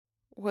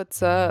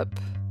What's up?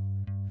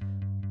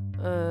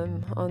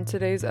 On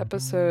today's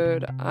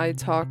episode, I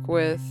talk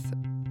with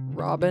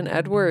Robin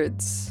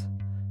Edwards,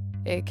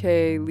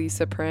 aka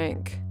Lisa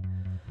Prank.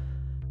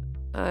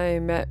 I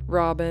met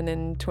Robin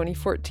in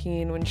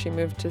 2014 when she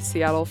moved to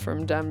Seattle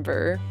from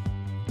Denver,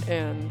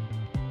 and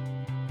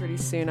pretty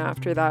soon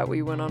after that,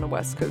 we went on a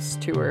West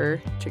Coast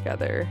tour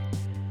together.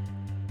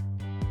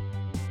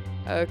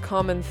 A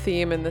common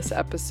theme in this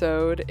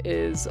episode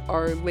is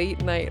our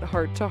late night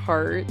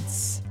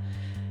heart-to-hearts.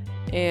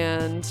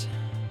 And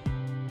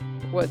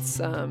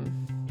what's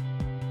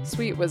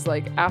sweet was,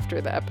 like, after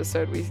the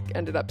episode, we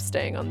ended up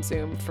staying on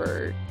Zoom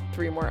for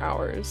 3 more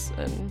hours,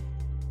 and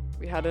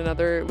we had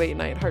another late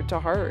night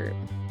heart-to-heart.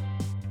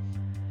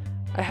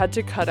 I had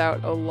to cut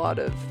out a lot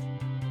of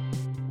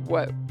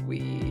what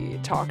we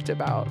talked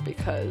about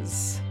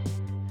because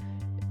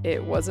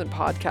it wasn't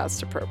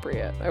podcast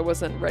appropriate. I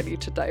wasn't ready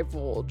to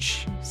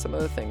divulge some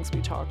of the things we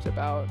talked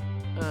about.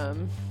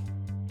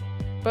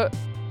 But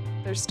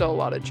there's still a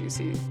lot of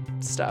juicy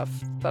stuff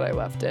that I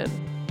left in.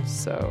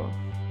 So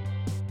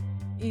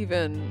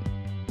even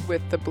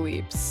with the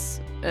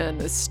bleeps,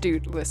 an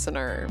astute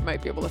listener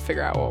might be able to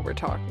figure out what we're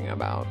talking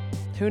about.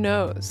 Who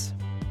knows?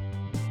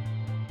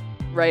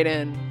 Write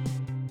in.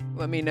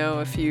 Let me know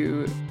if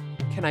you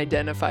can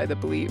identify the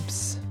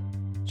bleeps.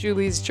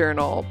 Julie's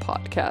Journal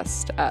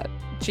podcast at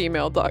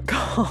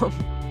gmail.com.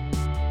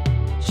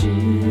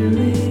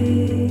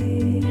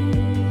 Julie's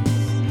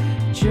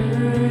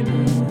Journal.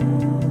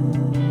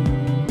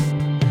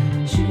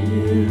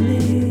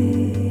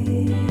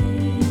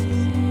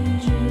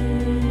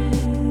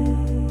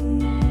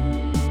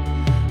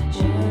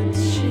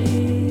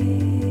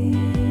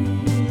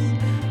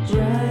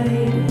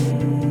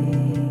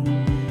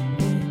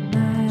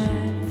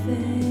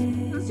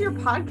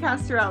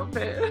 Podcaster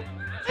outfit.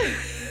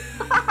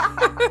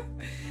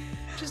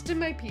 Just in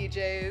my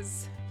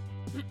PJs.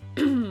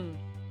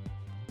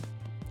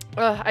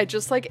 I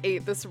just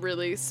ate this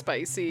really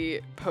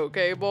spicy poke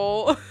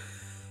bowl.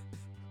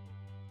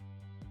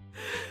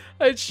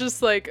 It's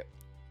just I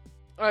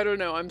don't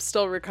know, I'm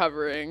still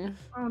recovering.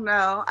 Oh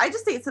no, I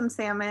just ate some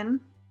salmon.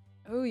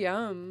 Oh,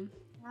 yum.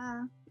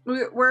 Yeah.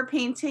 We're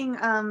painting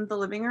the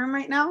living room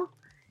right now.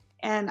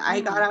 And I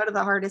got out of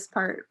the hardest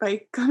part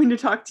by coming to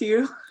talk to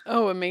you.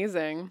 Oh,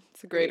 amazing.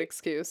 It's a great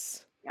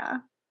excuse. Yeah.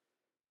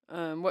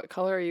 What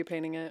color are you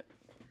painting it?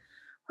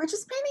 We're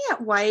just painting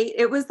it white.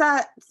 It was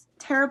that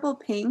terrible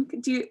pink.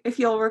 If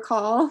you'll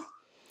recall?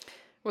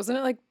 Wasn't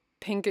it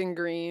pink and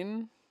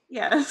green?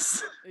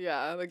 Yes.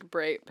 Yeah,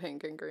 bright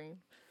pink and green.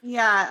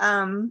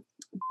 Yeah,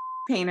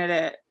 painted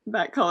it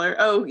that color.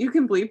 Oh, you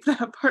can bleep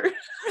that part.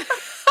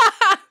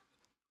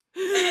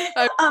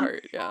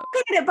 Part, yeah.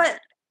 Painted it, but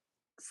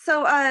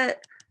so,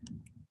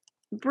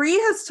 Bree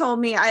has told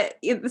me,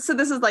 so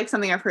this is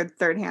something I've heard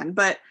third hand,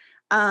 but,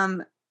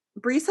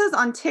 Bree says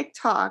on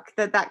TikTok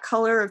that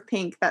color of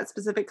pink, that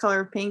specific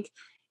color of pink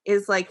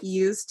is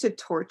used to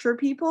torture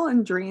people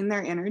and drain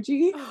their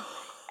energy.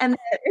 And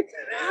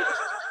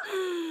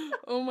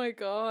oh my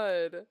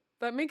God.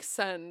 That makes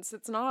sense.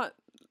 It's not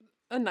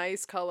a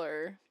nice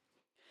color.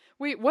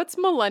 Wait, what's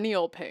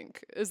millennial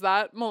pink? Is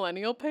that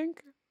millennial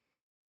pink?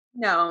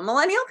 No,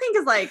 millennial pink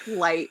is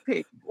light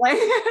pink.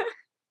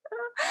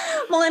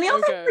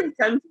 Millennial pink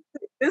is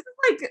this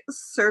is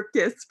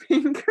circus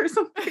pink or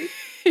something.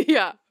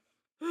 Yeah.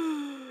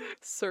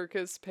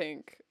 Circus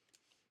pink.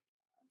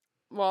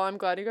 Well, I'm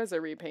glad you guys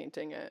are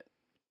repainting it.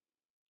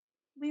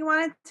 We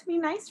want it to be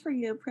nice for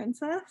you,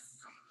 princess.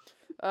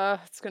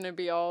 It's gonna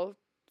be all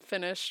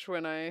finished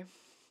when I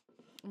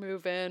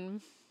move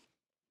in.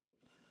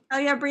 Oh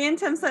yeah, Bree and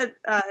Tim said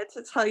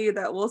to tell you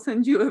that we'll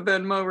send you a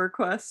Venmo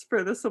request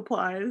for the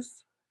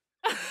supplies.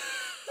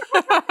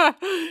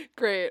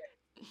 Great.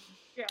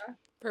 Yeah.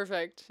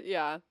 Perfect.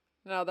 Yeah.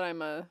 Now that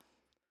I'm a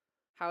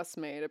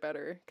housemaid, I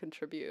better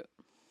contribute.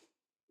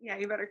 Yeah,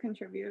 you better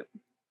contribute.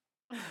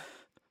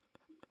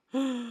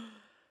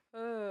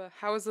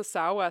 How was the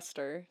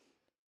sou'wester?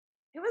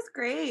 It was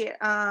great.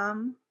 I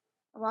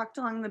walked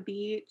along the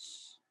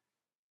beach.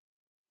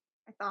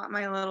 I thought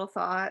my little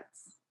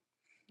thoughts.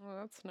 Oh,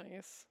 that's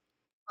nice.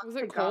 Was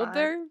it cold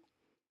there?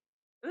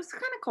 It was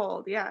kind of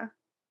cold, yeah.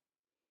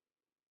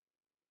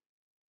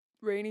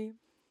 Rainy?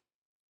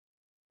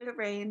 It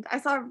rained. I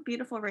saw a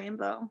beautiful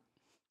rainbow.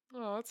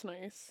 Oh, that's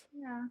nice.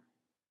 Yeah.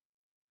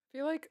 I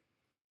feel like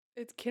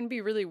it can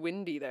be really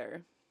windy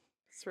there.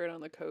 It's right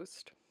on the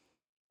coast.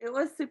 It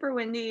was super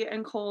windy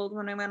and cold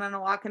when I went on a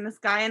walk, and this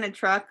guy in a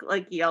truck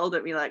yelled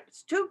at me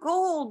it's too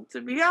cold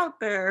to be out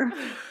there.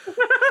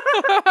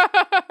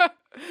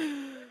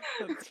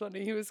 That's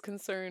funny. He was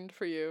concerned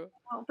for you.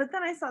 Oh, but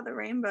then I saw the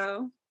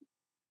rainbow.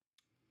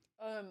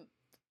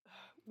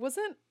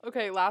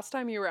 Last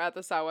time you were at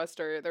the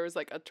sou'wester, there was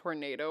a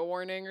tornado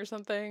warning or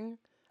something.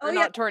 Oh, or yeah,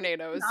 not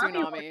tornado, it was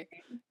tsunami.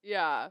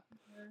 Yeah.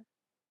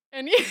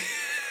 And you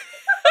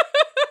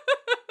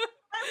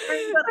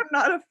I'm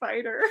not a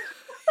fighter.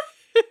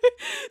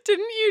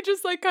 Didn't you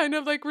just kind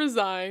of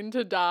resign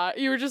to die?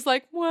 You were just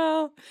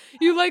well,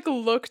 you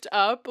looked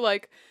up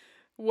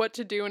what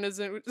to do in a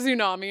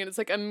tsunami, and it's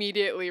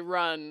immediately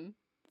run.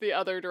 the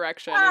other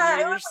direction, Yeah, and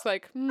it you were was just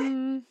like,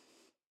 it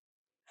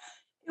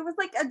was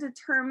like a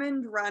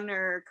determined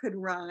runner could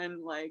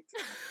run like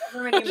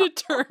however many miles.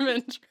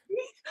 determined.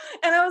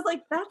 And I was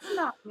like, that's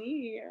not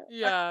me.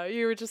 Yeah,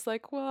 you were just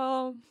like,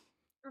 well,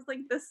 I was like,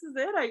 this is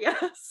it, I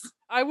guess.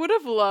 I would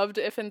have loved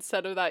if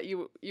instead of that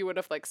you would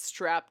have like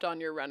strapped on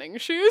your running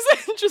shoes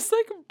and just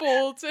like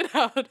bolted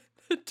out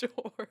the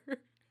door.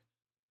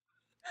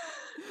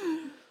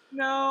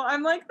 No,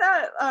 I'm like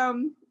that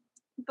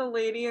the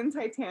lady in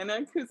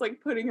Titanic who's like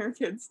putting her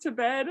kids to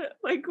bed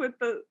like with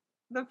the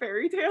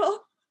fairy tale.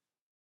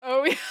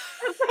 Oh yeah.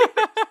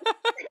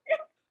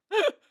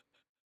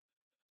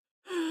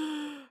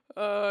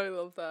 Oh, I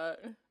love that.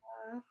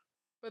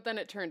 But then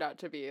it turned out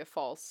to be a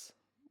false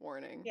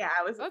warning. Yeah,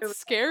 it That's was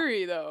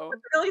scary though.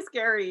 really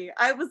scary.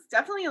 I was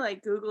definitely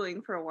like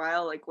Googling for a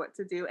while, like what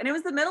to do. And it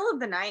was the middle of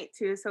the night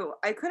too, so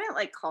I couldn't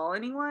like call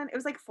anyone. It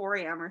was like 4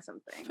 a.m. or Oh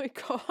something. my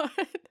god.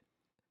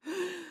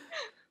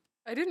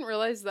 I didn't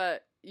realize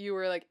that you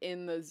were like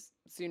in the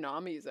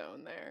tsunami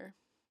zone there.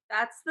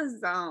 That's the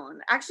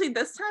zone. Actually,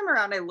 this time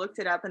around I looked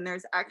it up and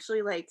there's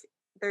actually like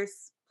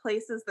there's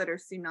places that are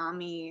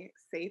tsunami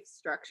safe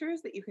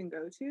structures that you can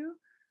go to.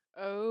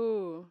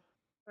 Oh,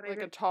 But I like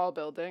a didn't, tall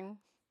building.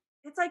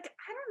 it's like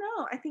I don't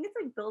know. I think it's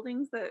like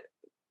buildings that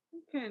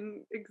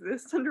can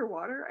exist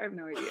underwater. I have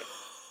no idea.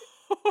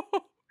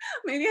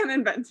 Maybe I'm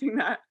inventing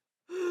that.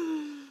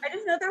 I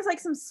just know there's like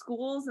some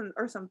schools and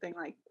or something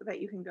like that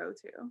you can go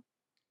to.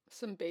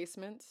 Some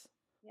basements.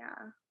 Yeah.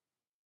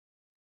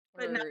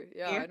 But no, Or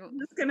yeah, I don't. I'm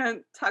just gonna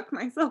tuck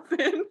myself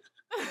in.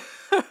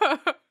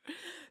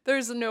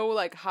 There's no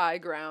like high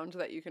ground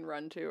that you can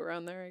run to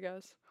around there, I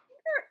guess.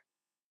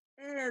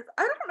 There is.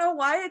 I don't know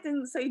why it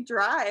didn't say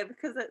drive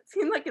because it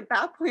seemed like at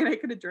that point I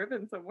could have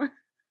driven somewhere.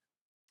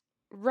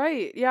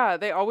 Right. Yeah,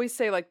 they always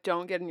say like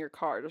don't get in your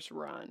car, just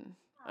run.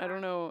 I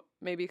don't know,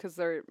 maybe because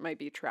there might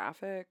be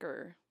traffic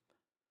or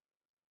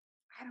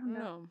I I don't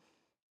don't know. know.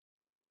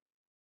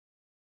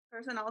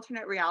 There's an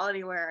alternate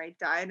reality where I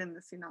died in the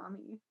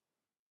tsunami.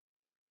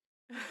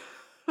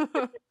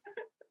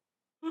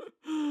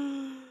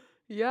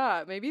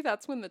 Yeah, maybe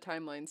that's when the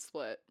timeline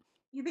split.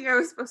 You think I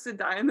was supposed to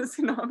die in the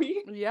tsunami?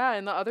 Yeah,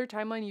 in the other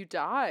timeline you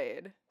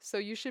died. So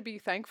you should be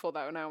thankful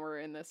that now we're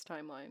in this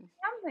timeline.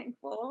 I'm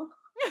thankful.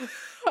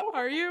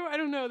 Are you? I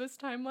don't know. This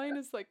timeline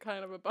is like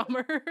kind of a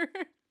bummer.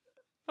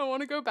 I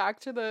want to go back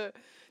to the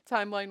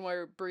timeline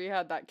where Bree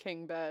had that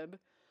king bed.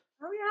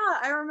 Oh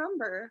yeah, I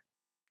remember.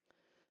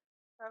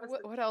 That was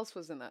What else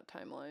was in that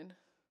timeline?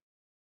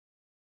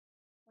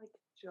 like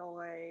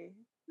joy.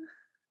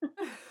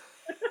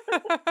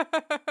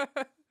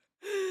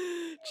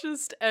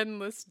 Just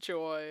endless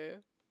joy.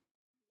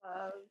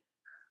 Love.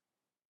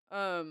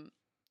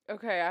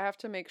 Okay, I have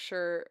to make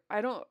sure.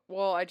 I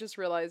just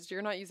realized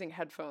you're not using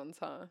headphones,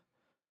 huh?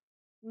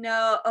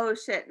 No, oh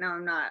shit, no,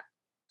 I'm not.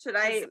 Should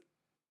I?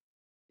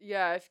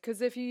 Yeah,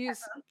 because if you use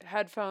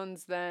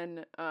headphones,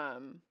 then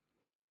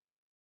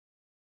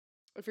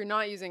if you're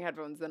not using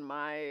headphones, then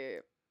my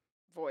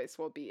voice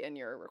will be in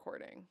your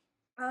recording.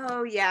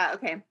 Oh yeah,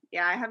 okay.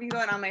 Yeah, I have you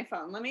going on my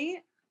phone. Let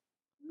me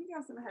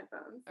grab some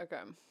headphones.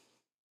 Okay.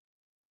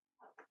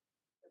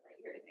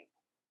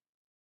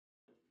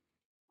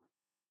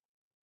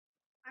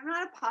 I'm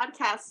not a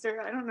podcaster.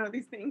 I don't know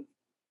these things.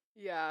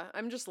 Yeah,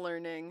 I'm just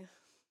learning.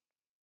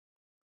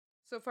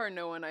 So far,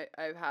 no one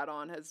I've had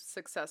on has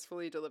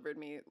successfully delivered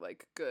me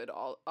like good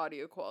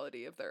audio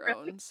quality of their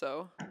own.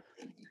 So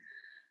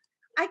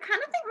I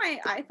kind of think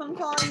my iPhone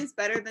quality is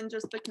better than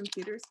just the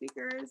computer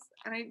speakers,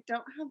 and I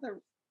don't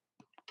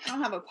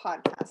have a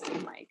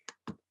podcasting mic.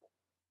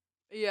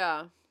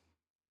 yeah,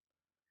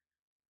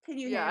 Can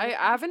you yeah. hear me?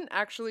 I haven't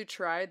actually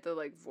tried the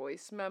like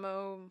voice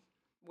memo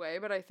way,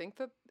 but I think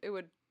that it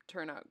would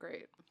turn out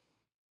great.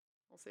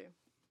 We'll see.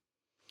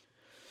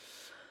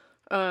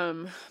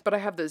 But I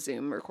have the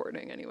Zoom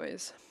recording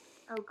anyways.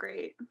 Oh,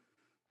 great.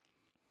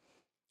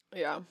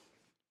 Yeah.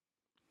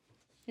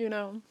 You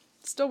know,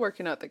 still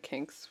working out the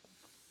kinks.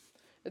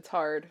 It's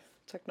hard.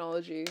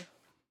 Technology.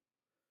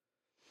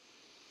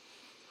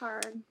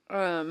 Hard.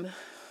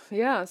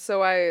 Yeah,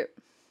 so I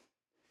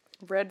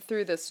read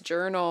through this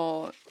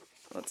journal.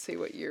 Let's see,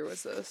 what year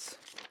was this?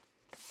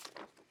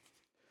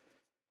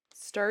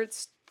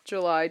 Starts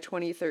July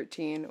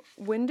 2013.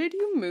 When did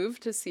you move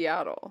to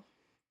Seattle?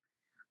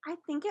 I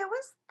think it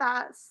was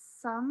that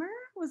summer.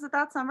 Was it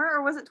that summer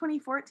or was it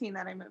 2014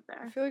 that I moved I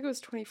there? feel like it was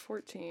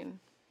 2014.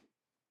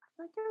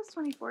 I think it was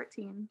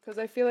 2014. Because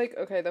I feel like,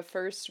 okay, the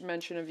first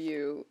mention of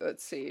you,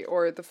 let's see,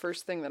 or the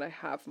first thing that I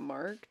have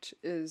marked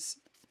is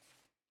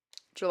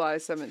July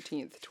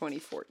 17th,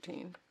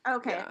 2014.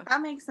 Okay, Yeah.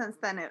 that makes sense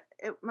then.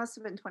 It must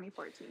have been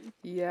 2014.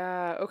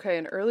 Yeah, okay,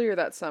 and earlier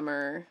that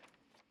summer,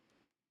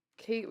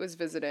 Kate was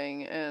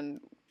visiting and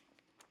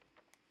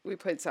we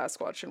played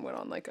Sasquatch and went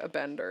on like a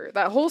bender.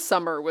 That whole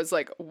summer was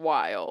like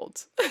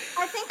wild. I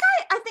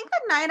think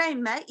the night I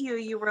met you,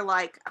 you were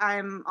like,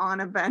 I'm on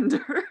a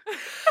bender.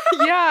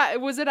 Yeah,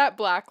 was it at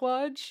Black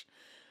Lodge?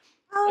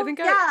 Oh, I think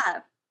yeah.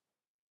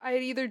 I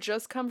had either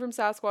just come from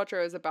Sasquatch or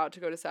I was about to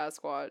go to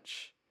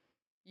Sasquatch.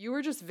 You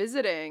were just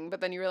visiting,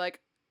 but then you were like,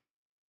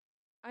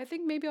 I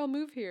think maybe I'll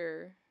move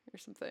here or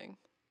something.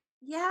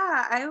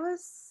 Yeah, I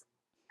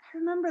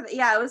remember that.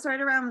 Yeah, it was right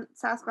around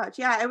Sasquatch.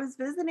 Yeah, I was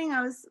visiting.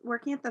 I was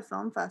working at the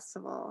film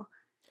festival,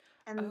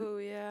 and Oh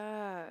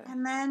yeah.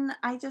 then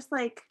I just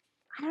like,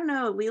 I don't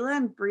know, Leela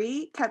and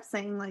Bree kept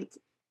saying like,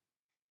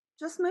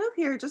 just move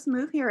here,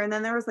 and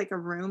then there was like a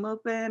room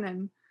open,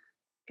 and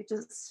it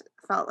just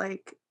felt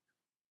like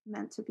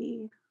meant to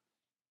be.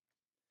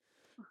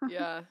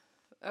 Yeah.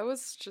 That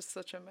was just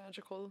such a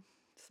magical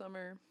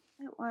summer.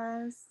 It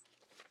was.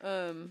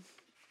 Um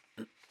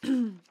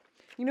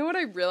you know what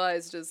I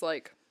realized is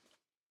like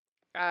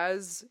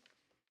as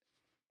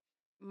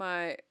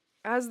my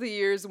as the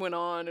years went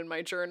on in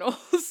my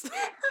journals,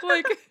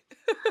 like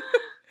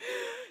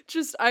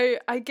just I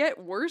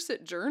get worse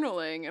at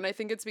journaling, and I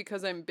think it's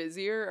because I'm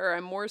busier or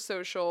I'm more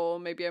social,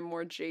 maybe I'm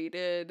more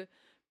jaded,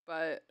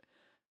 but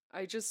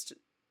I just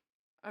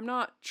I'm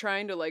not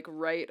trying to like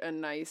write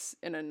in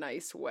a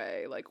nice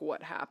way like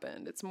what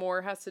happened. It's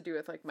more has to do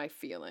with like my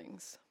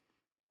feelings.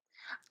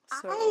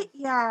 So, I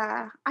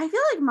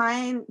feel like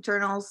mine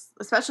journals,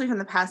 especially from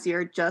the past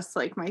year, just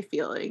like my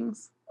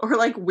feelings or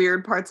like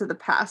weird parts of the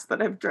past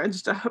that I've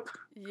dredged up.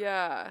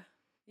 yeah.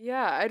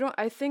 Yeah,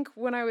 I think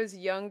when I was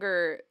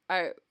younger,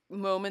 I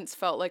moments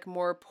felt like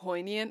more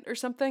poignant or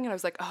something, and I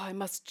was like, "Oh, I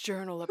must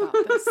journal about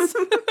this."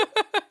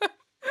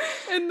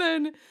 And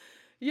then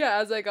yeah,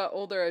 as I got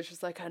older, I was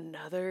just like,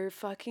 "Another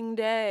fucking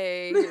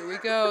day. Here we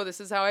go. This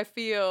is how I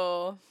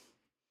feel."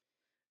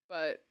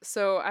 But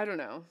so I don't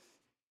know.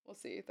 We'll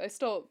see. There's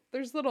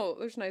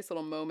nice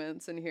little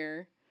moments in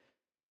here.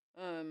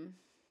 Um,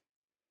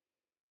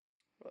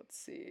 let's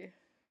see.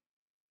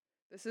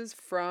 This is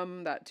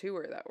from that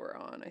tour that we're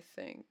on, I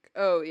think.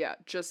 Oh yeah,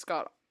 just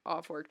got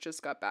off work,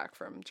 just got back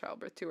from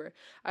childbirth tour.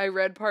 I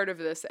read part of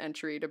this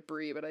entry to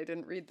Bree, but I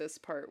didn't read this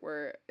part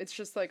where it's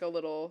just like a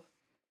little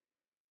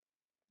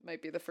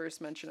might be the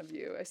first mention of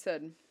you. I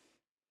said,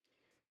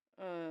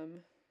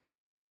 um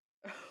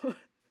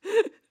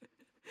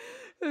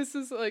this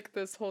is like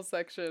this whole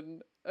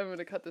section. I'm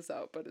gonna cut this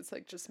out, but it's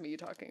like just me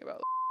talking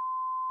about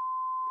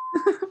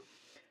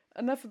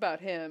enough about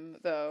him,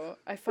 though.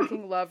 I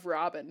fucking love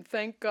Robin.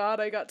 Thank God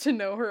I got to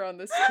know her on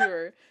this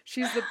tour.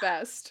 She's the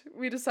best.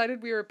 We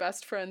decided we were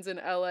best friends in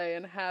LA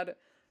and had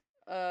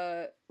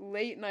a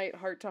late night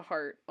heart to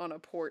heart on a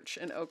porch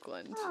in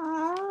Oakland.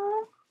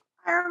 Aww,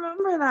 I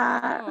remember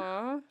that.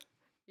 Aw.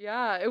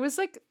 Yeah, it was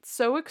like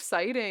so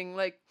exciting.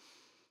 Like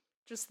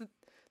just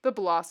the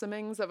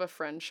blossomings of a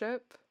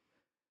friendship,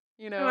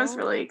 you It was know?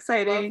 really Love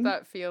exciting.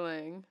 that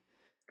feeling.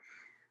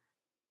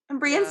 And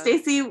Brie and Yeah.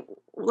 Stacy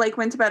like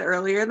went to bed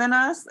earlier than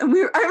us, and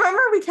I remember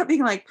we kept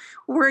being like,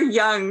 "We're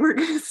young, we're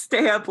gonna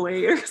stay up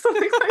late" or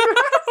something like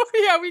that.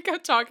 Yeah, we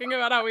kept talking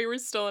about how we were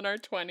still in our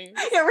 20s.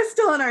 Yeah, we're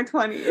still in our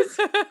 20s.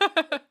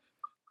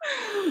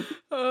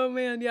 Oh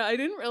man, yeah, I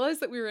didn't realize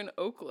that we were in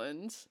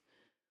Oakland.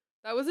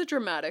 That was a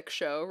dramatic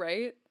show,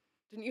 right?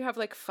 Didn't you have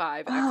like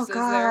 5 Oh exes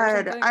there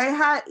or God, something?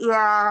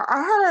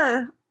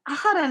 I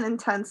had an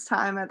intense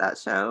time at that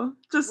show.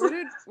 Just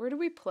Where did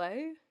we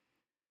play?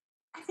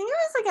 I think it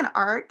was like an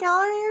art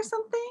gallery or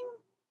something.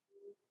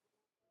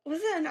 Was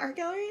it an art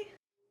gallery?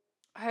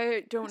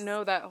 I don't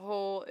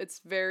know it's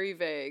very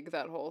vague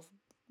that whole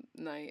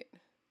night.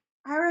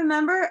 I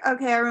remember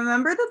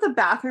that the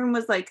bathroom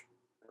was like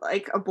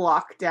a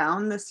block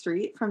down the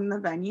street from the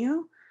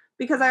venue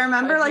because I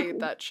remember I hate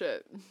that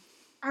shit.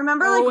 I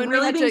remember Oh, like and we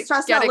really had being to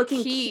stressed get out a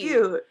looking key.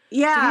 cute.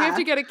 Yeah. Didn't we have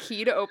to get a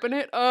key to open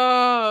it?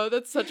 Oh,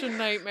 that's such a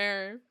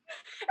nightmare.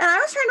 And I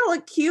was trying to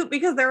look cute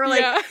because there were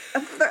like Yeah.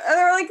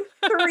 there were like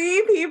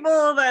 3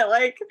 people that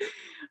like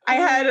I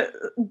had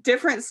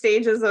different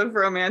stages of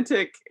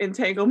romantic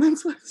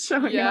entanglements with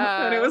showing up,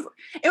 and it was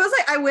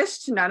like I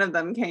wished none of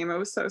them came. It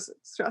was so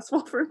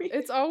stressful for me.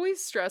 It's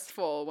always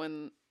stressful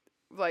when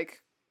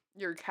like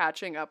you're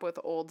catching up with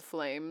old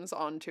flames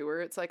on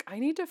tour. It's like I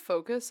need to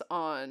focus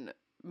on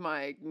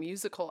my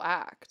musical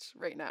act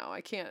right now.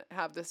 I can't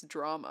have this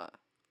drama.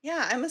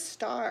 Yeah, I'm a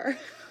star.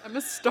 I'm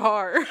a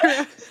star.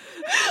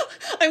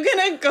 I'm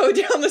gonna go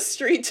down the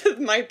street to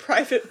my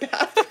private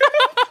bathroom.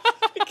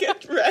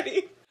 Get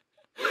ready.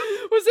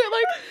 Was it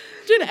like,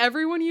 did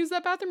everyone use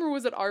that bathroom or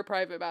was it our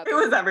private bathroom?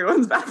 It was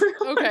everyone's bathroom.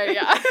 Okay,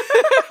 yeah.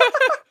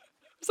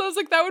 So I was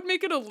like, that would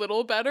make it a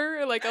little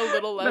better, like a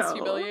little less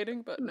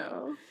humiliating, but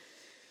no.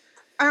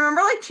 I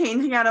remember like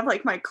changing out of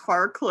like my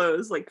car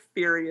clothes like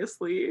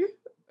furiously.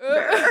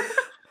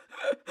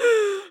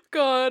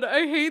 God,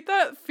 I hate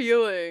that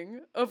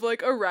feeling of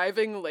like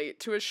arriving late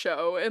to a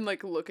show and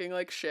like looking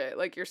like shit.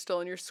 Like you're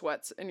still in your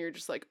sweats and you're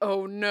just like,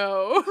 oh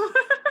no.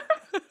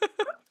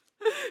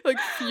 Like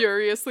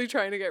furiously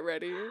trying to get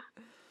ready.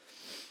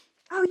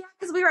 Oh yeah,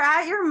 because we were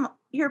at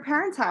your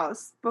parents'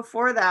 house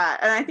before that,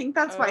 and I think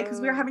that's why,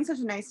 because we were having such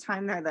a nice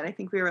time there that I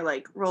think we were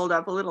like rolled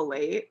up a little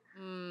late.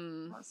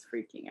 I was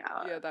freaking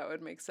out. Yeah, that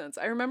would make sense.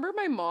 I remember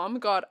my mom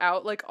got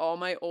out like all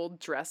my old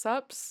dress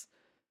ups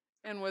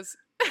and was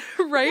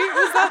right?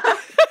 Was that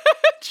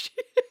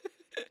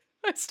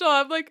I still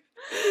have like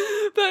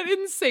that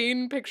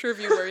insane picture of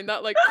you wearing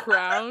that like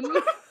crown.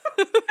 With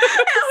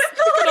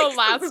the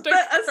elastic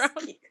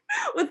crown.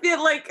 with the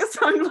like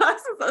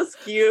sunglasses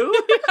askew.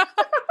 Yeah.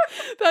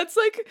 That's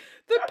like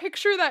the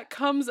picture that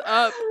comes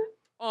up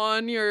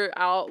on your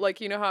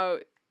like, you know how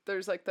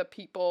there's like the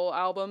People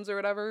albums or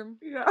whatever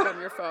Yeah. on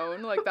your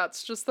phone? Like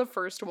that's just the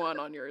first one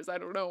on yours. I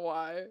don't know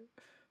why,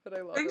 but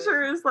I love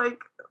Picture it. is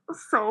like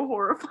so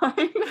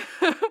horrifying.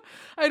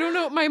 I don't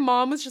know. My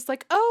mom was just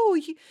like, "Oh,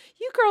 you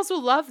girls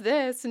will love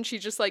this," and she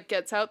just like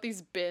gets out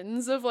these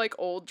bins of like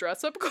old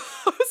dress up clothes,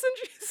 and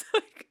she's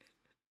like,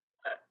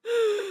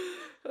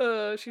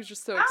 she's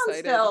just so Crown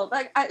excited. still.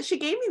 Like she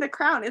gave me the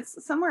crown.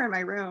 It's somewhere in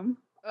my room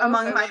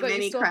among I my love that you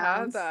many still have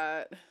crowns.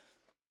 that.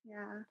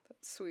 Yeah.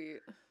 That's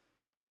sweet.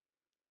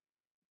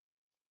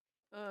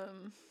 Oh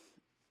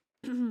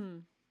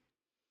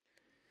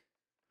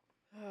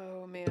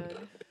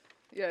man.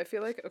 Yeah, I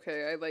feel like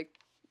okay,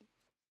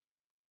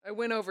 I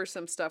went over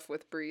some stuff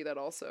with Brie that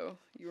also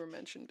you were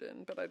mentioned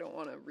in, but I don't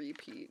want to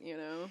repeat, you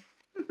know?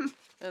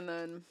 And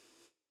then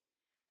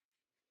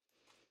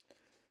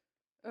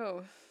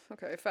oh,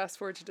 okay, fast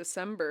forward to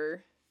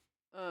December.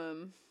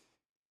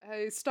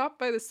 I stopped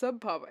by the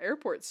Sub Pop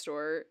airport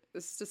store.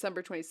 This is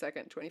December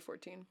 22nd,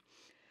 2014.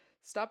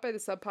 Stopped by the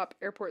Sub Pop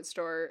airport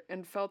store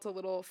and felt a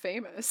little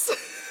famous.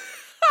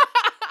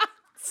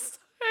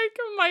 I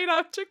might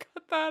have to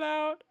cut that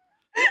out.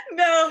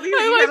 No,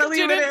 you gotta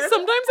leave it in.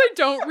 Sometimes I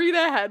don't read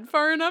ahead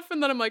far enough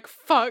and then I'm like,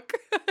 fuck.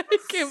 I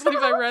can't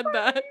believe I read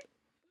that.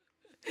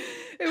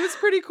 It was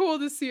pretty cool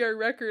to see our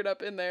record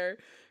up in there.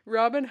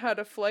 Robin had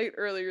a flight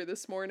earlier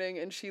this morning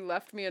and she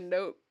left me a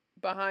note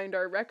behind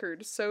our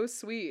record. So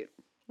sweet.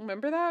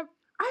 Remember that?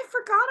 I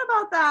forgot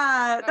about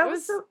that. That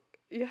was so...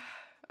 Yeah,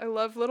 I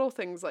love little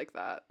things like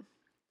that.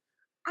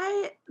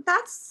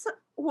 That's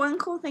one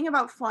cool thing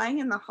about flying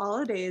in the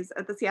holidays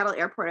at the Seattle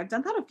airport. I've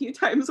done that a few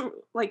times,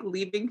 like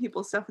leaving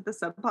people stuff at the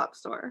Sub Pop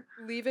store.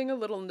 Leaving a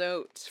little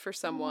note for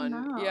someone.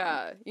 Oh, no.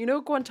 Yeah. You know,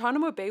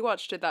 Guantanamo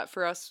Baywatch did that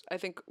for us. I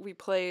think we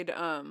played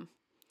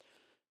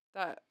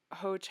that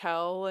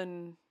hotel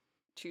in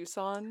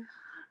Tucson.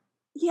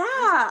 Yeah.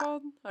 What is it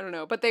called? I don't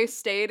know. But they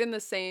stayed in the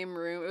same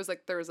room. It was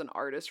like there was an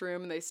artist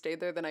room and they stayed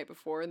there the night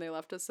before and they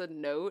left us a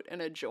note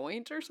and a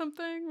joint or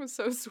something. It was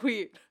so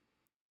sweet.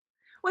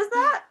 Was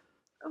that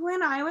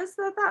when I was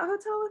at that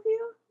hotel with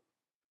you?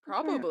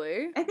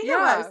 Probably. I think it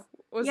was.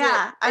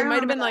 It might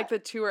have been like the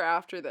tour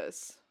after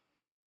this.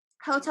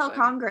 Hotel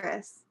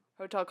Congress.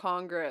 Hotel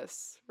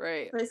Congress,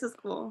 right. Place is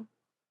cool.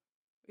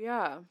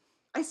 Yeah.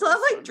 I still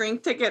have like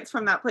drink tickets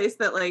from that place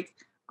that like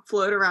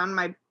float around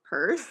my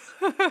purse.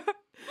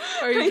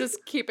 Are you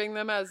just keeping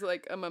them as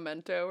like a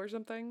memento or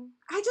something?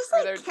 I just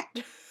like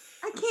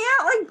I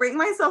can't like bring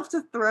myself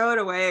to throw it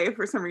away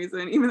for some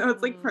reason, even though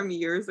it's like from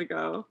years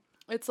ago.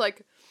 It's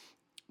like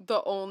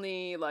the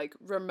only like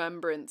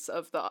remembrance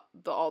of the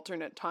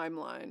alternate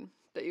timeline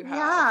that you have.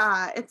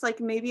 Yeah, it's like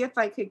maybe if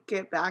I could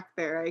get back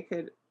there, I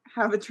could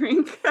have a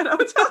drink at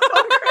Hotel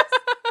Congress.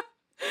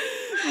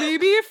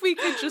 Maybe if we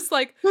could just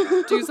like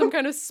do some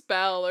kind of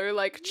spell or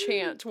like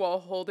chant while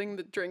holding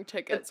the drink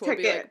tickets, we'll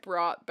be like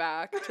brought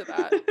back to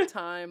that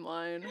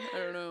timeline. I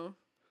don't know.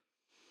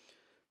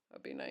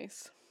 That'd be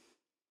nice.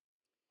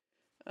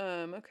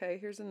 Okay,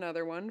 here's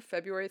another one.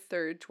 February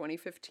 3rd,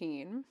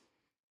 2015.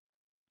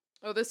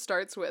 Oh, this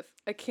starts with,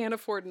 I can't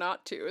afford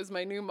not to is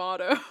my new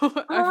motto.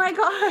 Oh my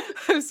God.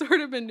 I've sort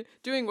of been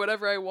doing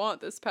whatever I want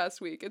this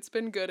past week. It's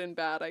been good and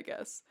bad, I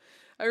guess.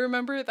 I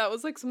remember that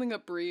was like something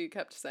that Brie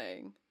kept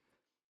saying.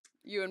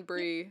 You and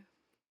Brie.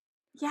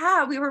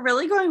 Yeah, we were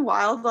really going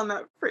wild on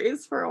that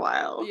phrase for a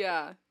while.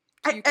 Yeah.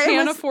 You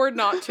can't afford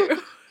not to.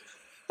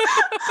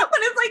 But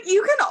it's like,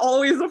 you can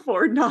always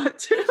afford not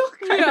to.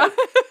 Yeah.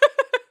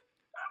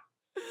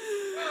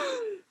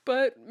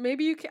 But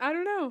maybe you can, I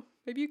don't know.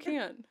 Maybe you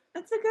can't.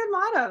 That's a good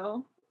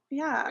motto.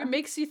 Yeah. It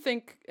makes you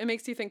think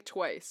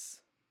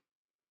twice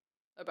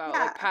about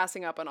like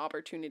passing up an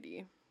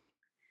opportunity.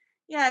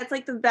 Yeah, it's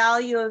like the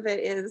value of it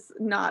is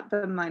not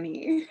the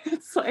money.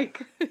 It's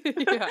like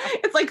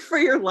it's like for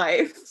your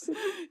life.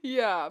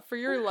 Yeah, for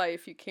your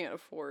life you can't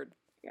afford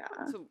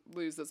to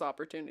lose this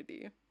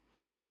opportunity.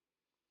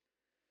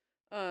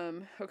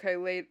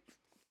 Okay,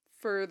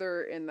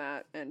 further in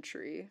that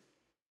entry,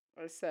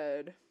 I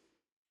said,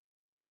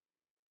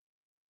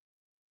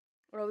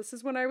 well, this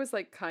is when I was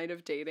like kind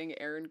of dating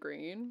Aaron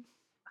Green.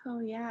 Oh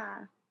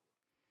yeah.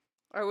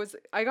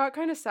 I got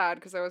kind of sad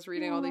because I was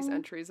reading all these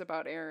entries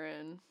about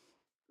Aaron.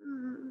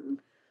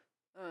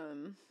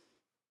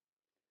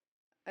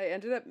 I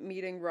ended up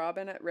meeting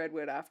Robin at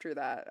Redwood after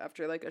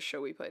like a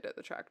show we played at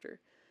the Tractor.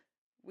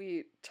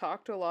 We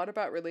talked a lot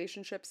about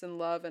relationships and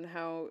love and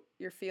how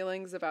your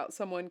feelings about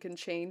someone can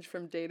change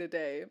from day to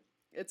day.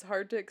 It's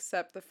hard to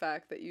accept the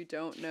fact that you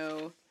don't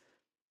know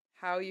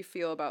how you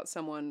feel about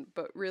someone,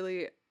 but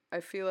really, I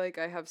feel like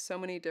I have so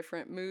many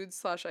different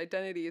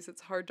moods/identities,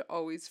 it's hard to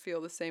always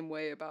feel the same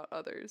way about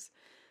others.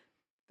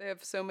 They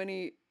have so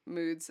many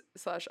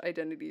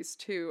moods/identities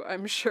too,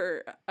 I'm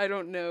sure. I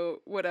don't know,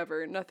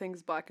 whatever.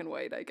 Nothing's black and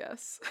white, I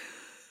guess.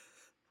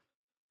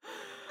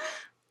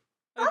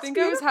 I think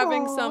beautiful. I was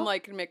having some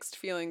like mixed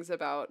feelings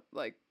about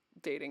like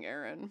dating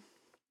Aaron.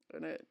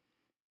 And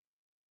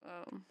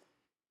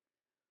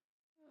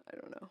I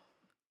don't know.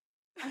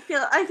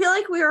 I feel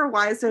like we were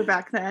wiser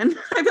back then. We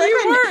I feel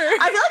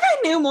like I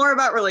knew more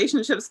about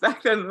relationships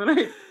back then than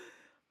I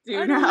do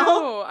I now. don't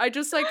know. I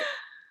just like,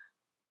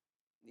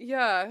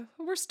 yeah,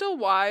 we're still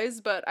wise,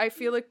 but I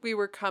feel like we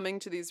were coming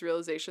to these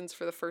realizations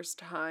for the first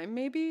time,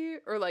 maybe,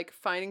 or like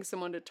finding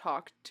someone to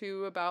talk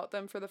to about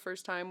them for the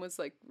first time was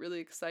like really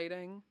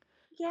exciting.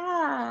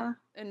 Yeah.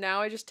 And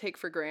now I just take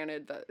for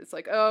granted that it's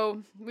like,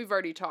 oh, we've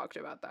already talked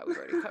about that. We've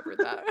already covered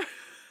that.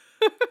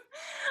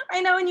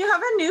 I know when you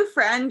have a new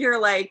friend, you're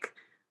like,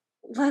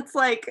 let's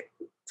like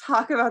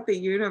talk about the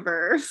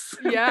universe.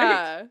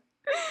 Yeah, Like,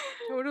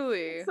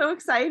 totally. so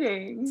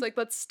exciting. It's like,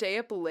 let's stay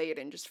up late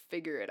and just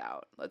figure it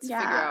out. Let's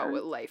figure Yeah. out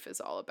what life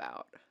is all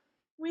about.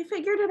 We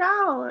figured it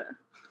out.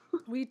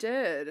 We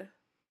did.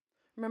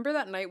 Remember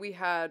that night we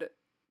had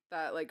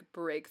that like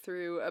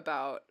breakthrough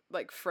about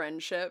like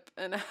friendship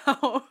and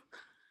how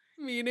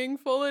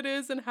meaningful it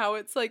is and how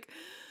it's like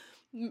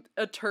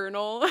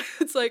eternal.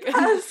 It's like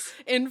Yes.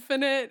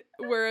 infinite,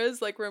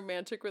 whereas like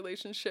romantic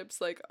relationships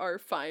like are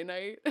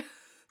finite.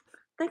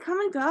 They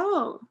come and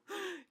go.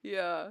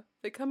 Yeah,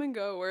 they come and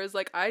go. Whereas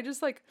like I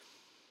just like,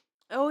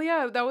 oh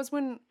yeah, that was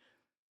when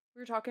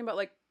we were talking about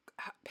like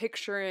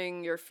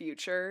picturing your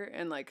future,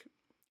 and like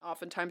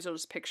oftentimes you'll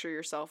just picture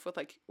yourself with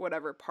like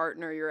whatever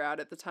partner you're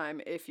at the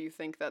time if you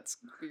think that's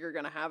you're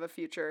gonna have a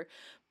future.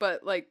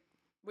 But like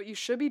what you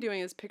should be doing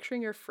is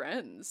picturing your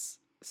friends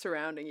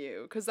surrounding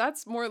you, because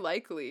that's more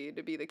likely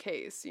to be the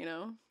case, you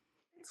know?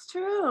 It's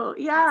true.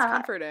 It's Yeah.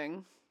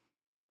 comforting.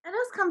 It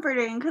is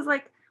comforting because,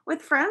 like,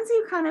 with friends,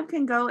 you kind of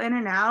can go in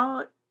and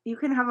out. You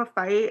can have a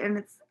fight and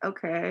it's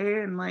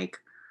okay. And, like,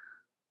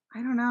 I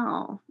don't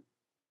know.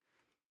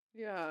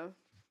 Yeah.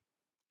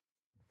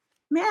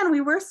 Man,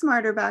 we were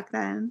smarter back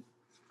then.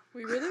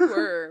 We really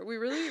were. We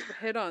really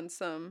hit on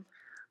some.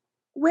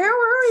 Where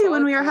were we when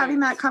Solid we were having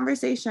that points.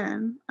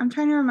 conversation? I'm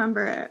trying to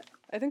remember it.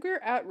 I think we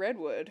were at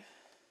Redwood.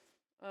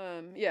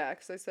 Yeah,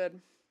 because I said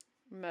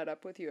met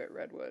up with you at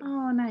Redwood.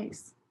 Oh,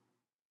 nice.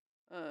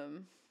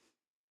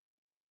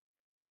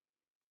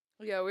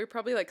 Yeah, we were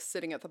probably like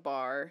sitting at the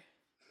bar.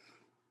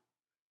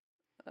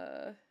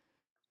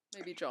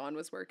 Maybe John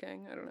was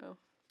working. I don't know.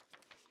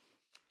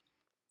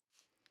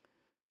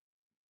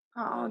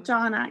 Oh,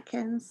 John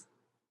Atkins.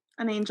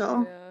 An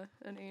angel. Yeah,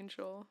 an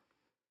angel.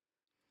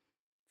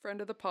 Friend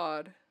of the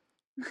pod.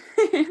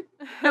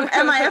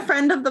 Am I a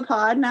friend of the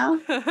pod now?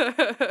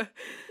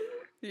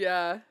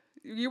 Yeah.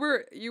 You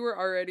were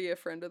already a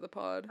friend of the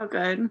pod. Oh,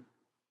 good.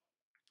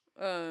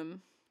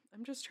 I'm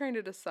just trying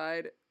to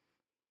decide.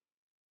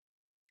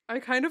 I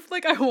kind of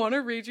like, I want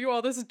to read you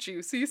all this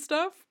juicy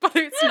stuff, but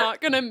it's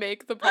not gonna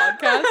make the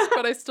podcast,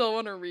 but I still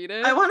want to read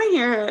it. I want to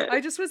hear it.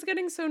 I just was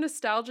getting so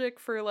nostalgic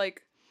for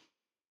like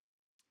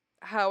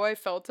how I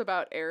felt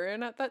about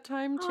Aaron at that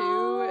time too.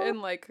 Aww.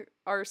 And like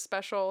our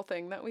special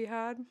thing that we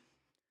had.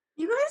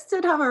 You guys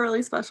did have a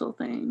really special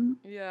thing.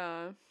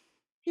 Yeah.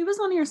 He was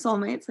one of your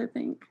soulmates, I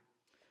think.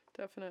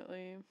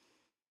 Definitely.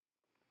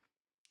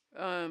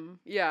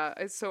 Yeah,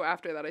 so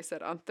after that I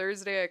said on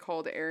Thursday I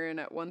called Aaron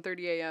at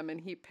 1:30 a.m.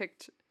 and he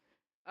picked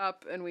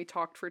up and we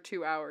talked for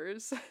 2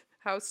 hours.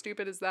 How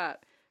stupid is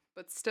that?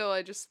 But still,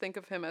 I just think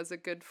of him as a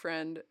good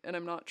friend, and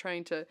I'm not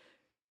trying to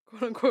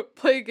quote unquote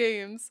play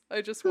games.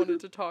 I just wanted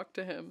to talk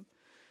to him.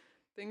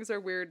 Things are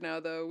weird now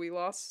though. We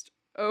lost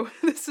we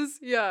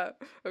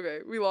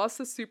lost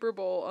the Super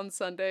Bowl on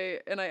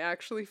Sunday, and I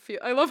actually feel,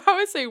 I love how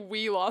I say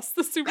we lost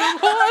the Super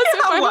Bowl as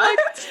if I'm like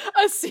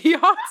a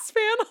Seahawks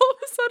fan all of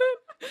a sudden.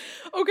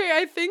 Okay,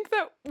 I think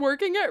that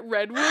working at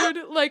Redwood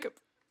like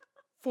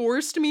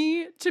forced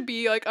me to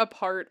be like a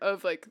part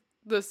of like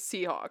the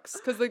Seahawks,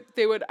 because like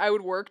I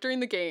would work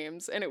during the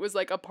games and it was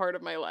like a part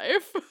of my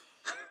life.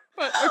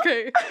 But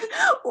okay.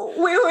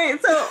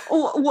 Wait. So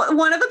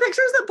one of the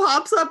pictures that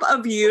pops up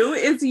of you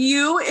is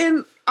you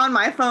on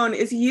my phone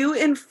is you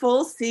in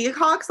full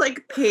Seahawks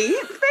like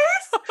paint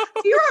face.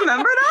 Do you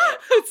remember that?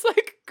 It's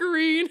like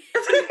green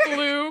and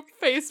blue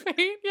face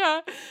paint.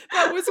 Yeah.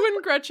 That was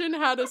when Gretchen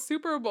had a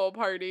Super Bowl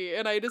party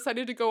and I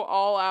decided to go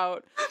all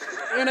out.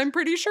 And I'm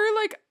pretty sure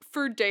like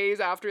for days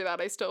after that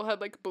I still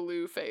had like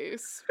blue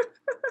face.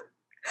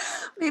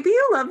 Maybe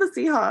you love the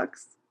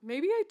Seahawks.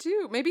 Maybe I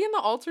do. Maybe in the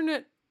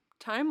alternate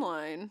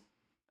timeline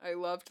I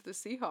loved the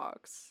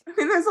Seahawks. I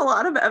mean, there's a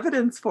lot of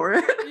evidence for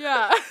it.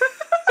 Yeah.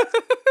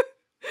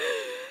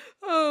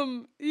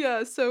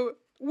 Yeah, so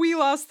we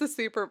lost the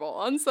Super Bowl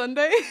on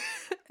Sunday,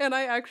 and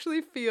I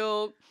actually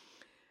feel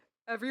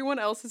everyone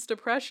else's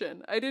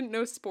depression. I didn't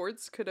know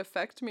sports could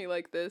affect me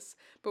like this,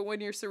 but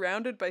when you're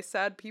surrounded by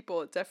sad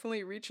people, it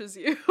definitely reaches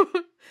you.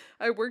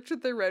 I worked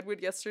at the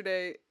Redwood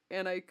yesterday,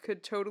 and I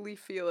could totally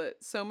feel it.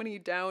 So many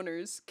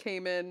downers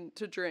came in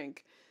to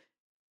drink.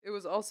 It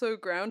was also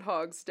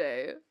Groundhog's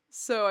Day,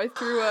 so I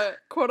threw a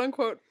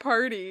quote-unquote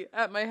party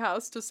at my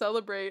house to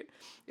celebrate.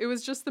 It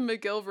was just the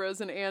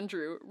McGilvras and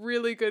Andrew.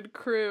 Really good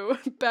crew.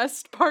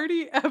 Best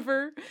party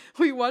ever.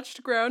 We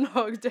watched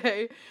Groundhog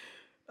Day.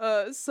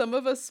 Some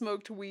of us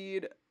smoked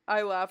weed.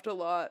 I laughed a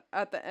lot.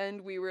 At the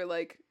end, we were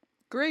like,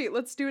 great,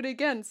 let's do it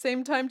again.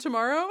 Same time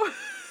tomorrow?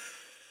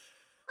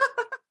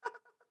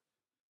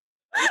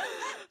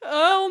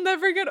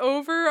 never get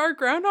over our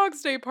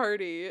Groundhog's Day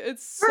party.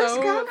 It's First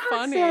so Groundhog's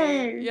funny.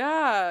 Day.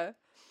 Yeah.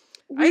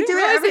 We I didn't do it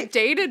realize every. it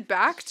dated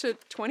back to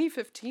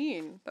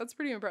 2015. That's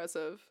pretty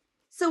impressive.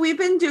 So we've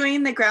been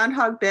doing the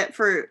groundhog bit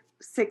for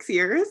 6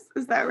 years.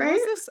 Is that Or right?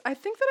 was this? I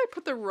think that I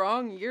put the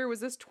wrong year. Was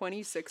this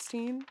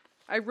 2016?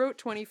 I wrote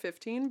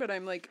 2015, but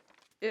I'm like,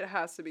 it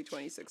has to be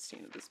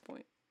 2016 at this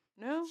point.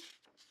 No?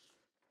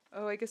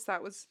 Oh, I guess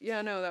that was,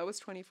 yeah, no, that was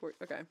 24.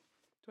 Okay.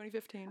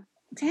 2015.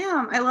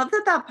 Damn, I love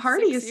that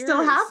party 6 is still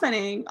years.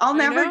 happening. I'll I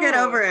never get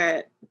know. over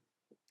it.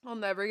 I'll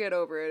never get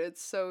over it.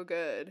 It's so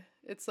good.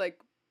 It's like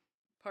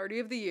party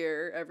of the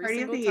year every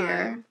Party of single the time.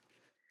 year.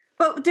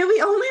 But did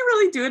we only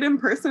really do it in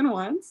person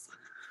once?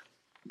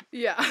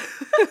 Yeah.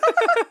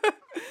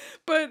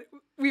 But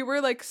we were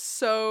like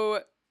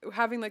so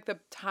having like the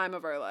time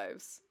of our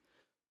lives.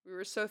 We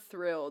were so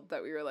thrilled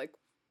that we were like,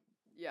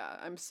 yeah,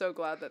 I'm so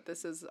glad that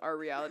this is our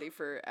reality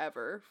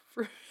forever,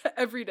 for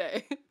every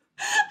day.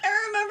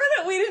 I remember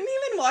that we didn't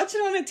even watch it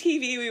on a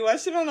TV. We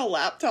watched it on a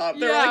laptop.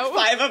 There Yeah. were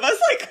like 5 of us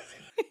like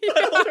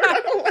huddled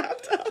around a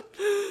laptop.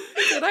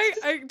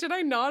 Did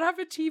I not have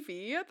a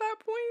TV at that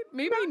point?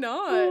 Maybe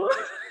not.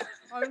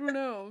 I don't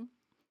know.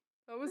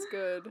 That was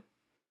good.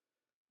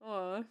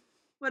 Aw,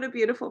 What a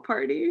beautiful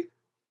party.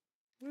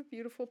 what a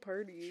beautiful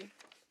party.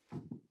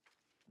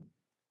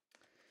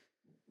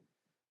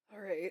 All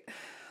right,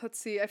 let's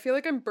see. I feel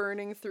like I'm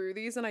burning through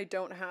these and I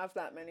don't have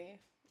that many.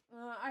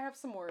 I have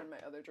some more in my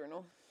other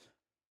journal.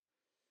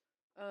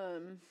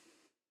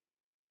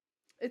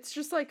 It's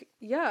just like,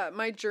 yeah,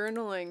 my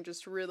journaling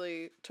just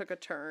really took a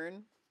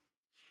turn.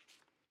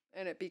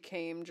 And it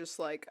became just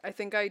like, I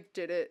think I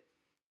did it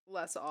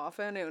less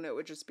often and it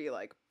would just be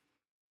like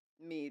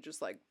me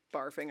just like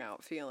barfing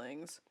out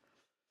feelings.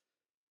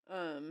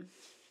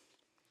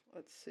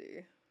 Let's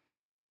see.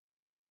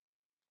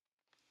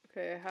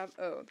 Okay, I have,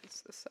 oh,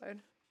 it's this side.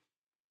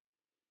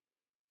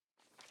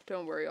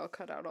 Don't worry, I'll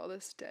cut out all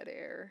this dead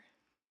air.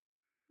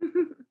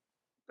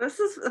 This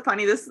is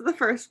funny. This is the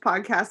first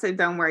podcast I've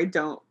done where I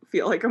don't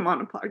feel like I'm on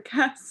a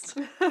podcast.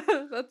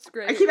 That's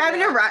great. I keep having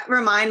yeah. to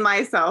remind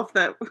myself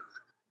that.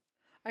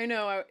 I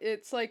know,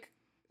 it's like,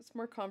 it's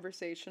more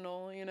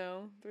conversational, you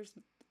know? There's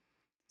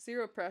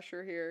zero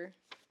pressure here.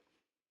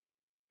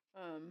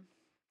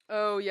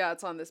 Oh yeah,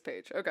 it's on this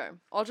page. Okay,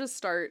 I'll just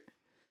start.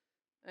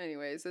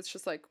 Anyways, it's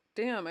just like,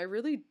 damn, I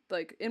really,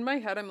 like, in my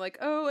head, I'm like,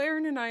 oh,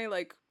 Aaron and I,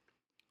 like,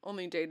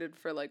 only dated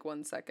for, like,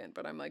 1 second,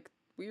 but I'm like,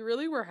 we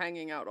really were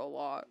hanging out a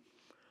lot.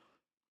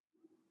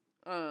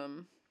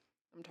 I'm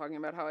talking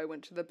about how I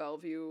went to the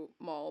Bellevue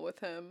Mall with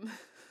him.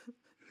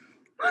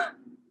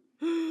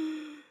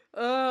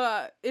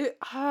 I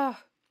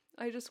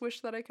just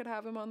wish that I could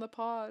have him on the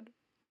pod.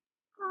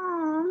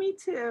 Oh, me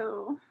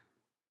too.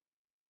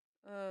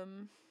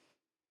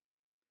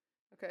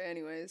 Okay,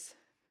 anyways.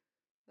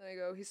 There you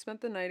go. He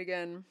spent the night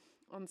again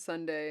on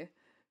Sunday.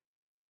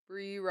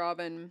 Bree,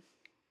 Robin,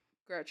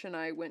 Gretchen, and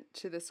I went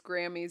to this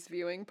Grammys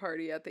viewing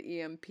party at the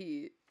EMP.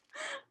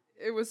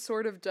 It was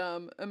sort of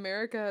dumb.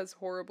 America has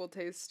horrible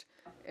taste,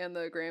 and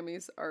the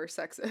Grammys are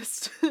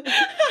sexist.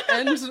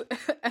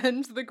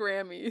 and the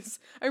Grammys.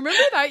 I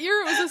remember that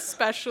year it was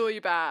especially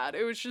bad.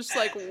 It was just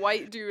like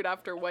white dude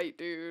after white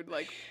dude.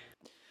 Like,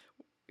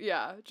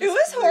 yeah. Just It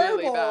was horrible.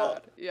 really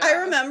bad. Yeah. I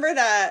remember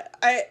that.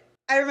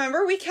 I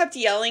remember we kept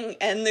yelling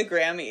 "End the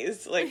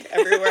Grammys" like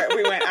everywhere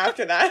we went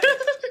after that.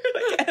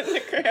 Like, "End the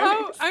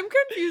Grammys." I'm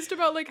confused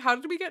about like how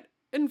did we get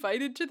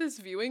invited to this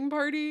viewing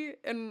party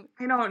and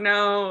I don't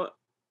know.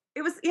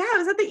 It was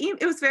at the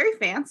it was very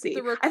fancy.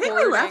 The I think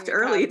we left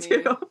Recording early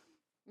Academy. too.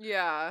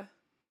 yeah.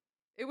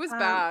 It was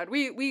bad.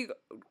 We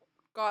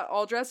got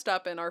all dressed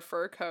up in our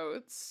fur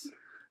coats.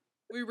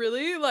 We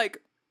really like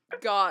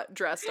got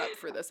dressed up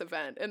for this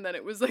event and then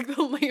it was like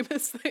the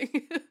lamest thing.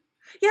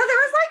 Yeah, there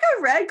was like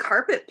a red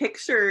carpet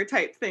picture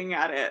type thing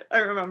at it. I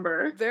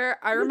remember. I Was there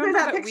remember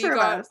that that we picture of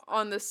got us?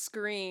 on the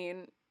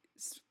screen,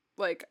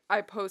 like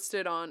I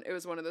posted on, it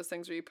was one of those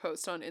things where you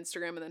post on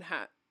Instagram and then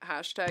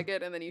hashtag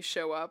it and then you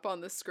show up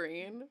on the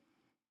screen.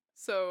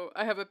 So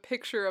I have a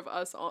picture of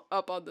us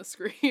up on the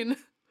screen.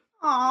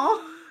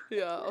 Aw.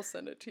 Yeah, I'll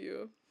send it to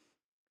you.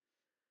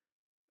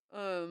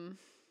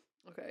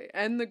 Okay,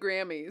 and the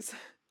Grammys.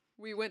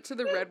 We went to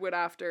the Redwood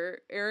after.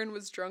 Aaron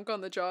was drunk on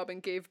the job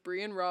and gave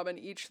Bree and Robin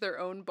each their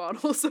own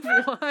bottles of wine.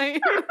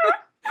 Remember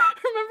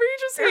he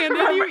just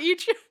handed you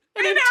each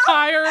an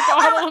entire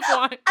bottle of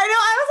wine. I know.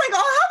 I was like,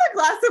 I'll have a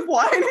glass of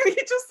wine, and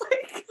he just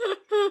like.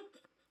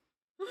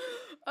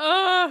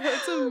 Oh,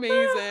 it's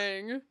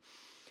amazing.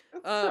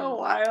 It's so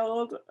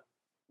wild.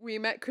 We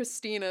met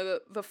Christina,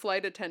 the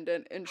flight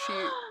attendant, and she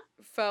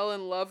fell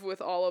in love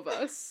with all of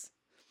us.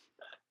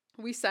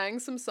 We sang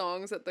some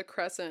songs at the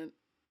Crescent.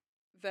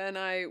 Then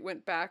I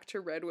went back to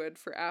Redwood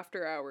for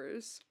after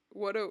hours.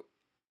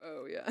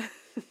 Oh yeah.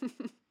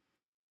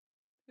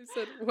 He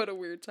said, what a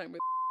weird time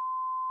with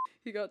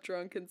He got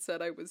drunk and said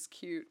I was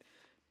cute.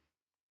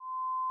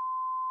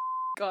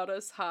 Got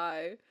us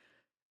high.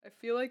 I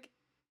feel like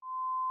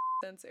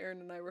since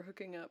Aaron and I were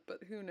hooking up,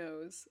 but who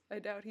knows? I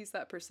doubt he's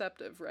that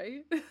perceptive,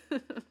 right?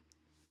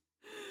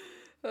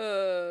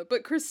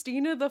 But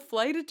Christina, the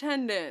flight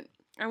attendant.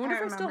 I wonder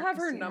if I still remember have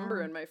her number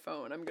Christina. in my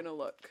phone. I'm gonna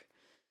look.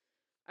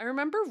 I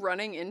remember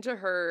running into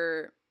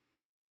her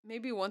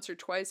maybe once or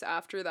twice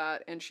after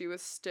that, and she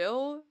was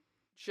still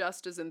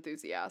just as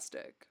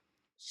enthusiastic.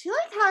 She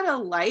like had a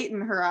light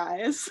in her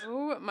eyes.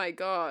 Oh my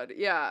god,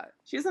 yeah.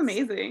 She was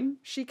amazing.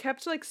 She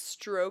kept like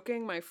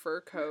stroking my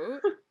fur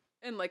coat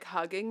and like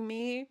hugging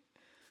me.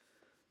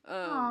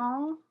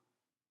 Aww.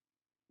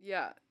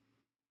 Yeah.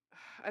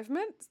 I've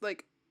met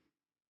like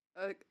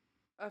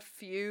a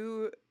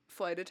few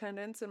flight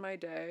attendants in my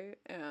day,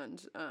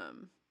 and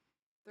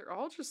they're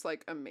all just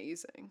like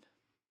amazing.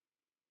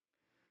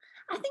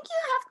 I think you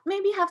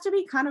maybe have to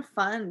be kind of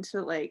fun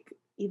to like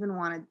even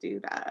want to do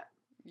that.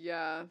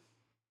 Yeah.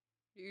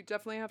 You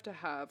definitely have to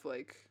have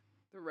like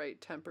the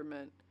right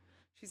temperament.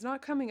 She's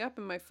not coming up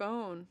in my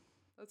phone.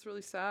 That's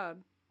really sad.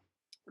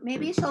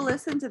 Maybe she'll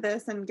listen to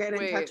this and get in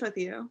Wait. touch with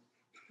you.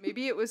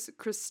 Maybe it was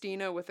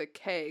Christina with a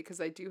K,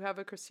 because I do have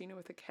a Christina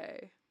with a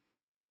K.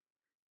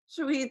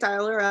 Should we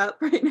dial her up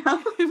right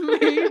now?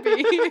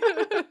 Maybe.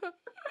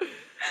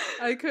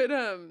 I could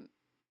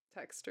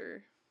text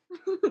her.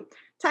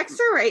 Text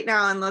her right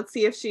now and let's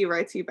see if she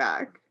writes you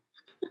back.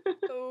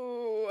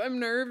 Oh, I'm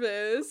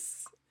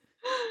nervous.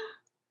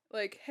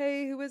 Like,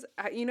 hey, who is,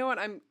 you know what,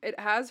 it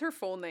has her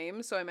full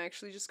name, so I'm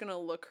actually just gonna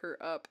look her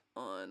up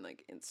on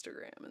like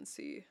Instagram and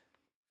see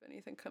if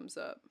anything comes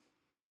up.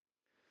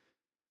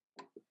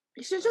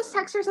 You should just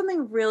text her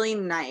something really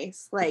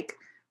nice, like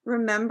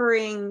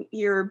remembering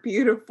your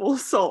beautiful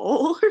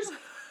soul.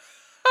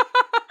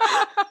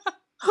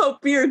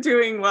 Hope you're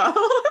doing well.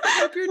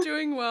 Hope you're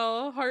doing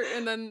well. Heart,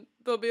 and then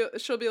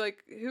she'll be like,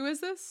 who is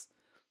this?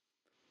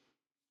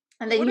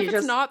 And then what you if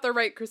just it's not the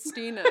right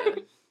Christina?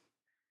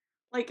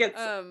 like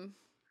it's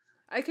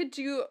I could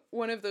do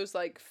one of those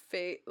like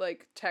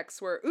like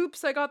texts where,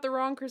 oops, I got the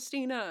wrong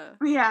Christina.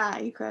 yeah,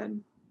 you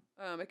could.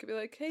 It could be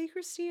like, hey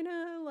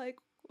Christina, like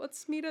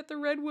let's meet at the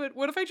Redwood.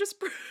 What if I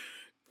just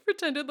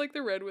pretended like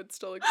the Redwood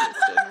still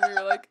existed and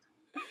we were like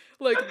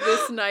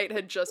this night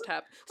had just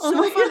happened. So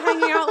my fun God.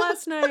 hanging out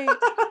last night.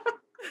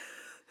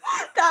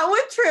 That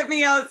would trip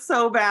me out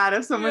so bad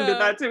if someone did Yeah.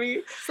 that to me.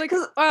 It's like,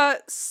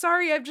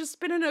 sorry, I've just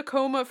been in a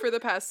coma for the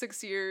past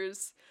 6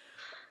 years.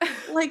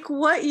 Like,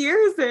 what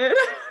year is it?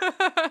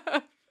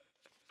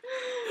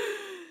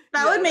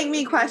 That would make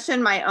me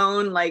question my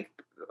own, like,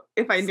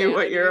 if I knew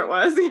what year it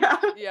was. Yeah.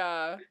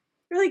 Yeah.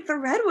 You're like, the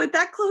Redwood,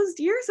 that closed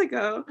years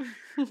ago.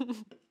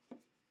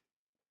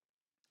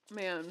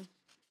 Man.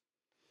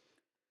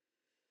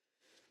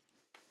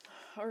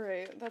 All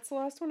right, that's the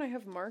last one I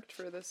have marked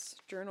for this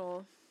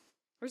journal.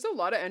 There's a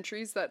lot of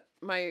entries that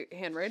my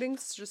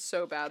handwriting's just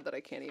so bad that I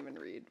can't even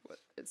read what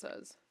it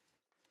says.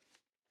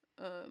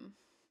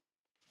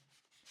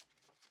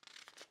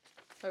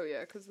 Oh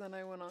yeah, because then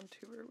I went on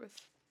tour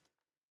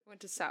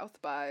went to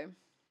South by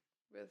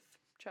with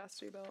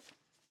Chastity Belt.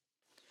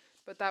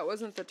 But that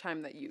wasn't the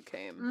time that you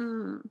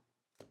came.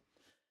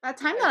 That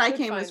time that I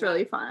came was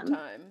really fun.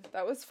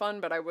 That was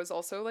fun, but I was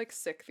also like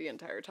sick the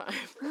entire time.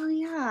 Oh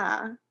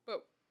yeah.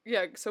 But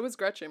yeah, so was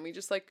Gretchen. We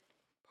just like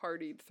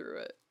partied through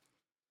it.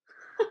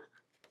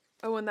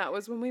 Oh, and that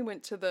was when we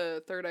went to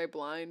the Third Eye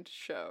Blind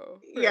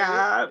show. Right?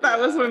 Yeah, that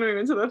was when we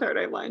went to the Third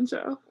Eye Blind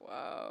show.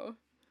 Wow.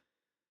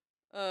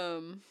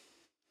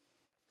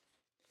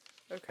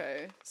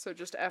 Okay, so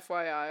just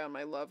FYI on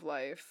my love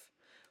life.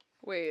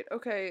 Wait,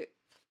 okay.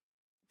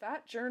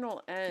 That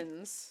journal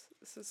ends.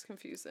 This is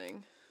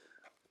confusing.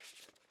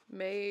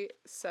 May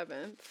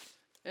 7th.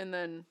 And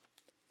then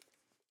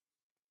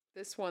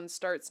this one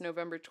starts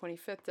November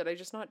 25th. Did I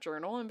just not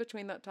journal in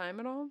between that time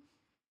at all?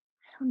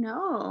 I don't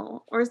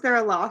know. Or is there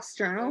a lost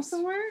journal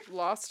somewhere?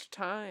 Lost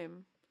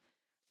time.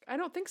 I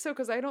don't think so,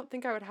 because I don't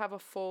think I would have a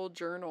full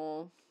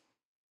journal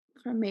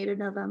From May to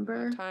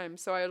November. time.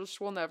 So I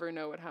just will never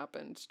know what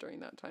happened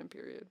during that time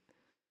period.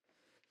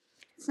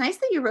 It's nice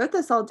that you wrote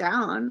this all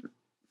down.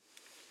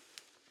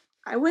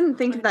 I wouldn't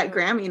think of that know.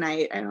 Grammy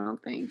night, I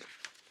don't think.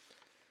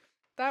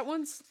 That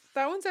one's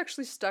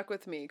actually stuck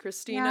with me.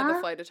 Christina, Yeah? the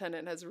flight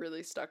attendant, has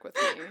really stuck with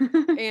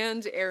me.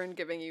 And Aaron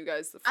giving you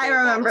guys the full I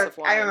bottles of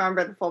wine.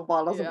 remember the full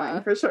bottles of Yeah.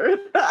 wine for sure.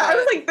 I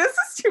was like, this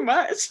is too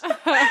much.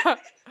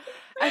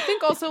 I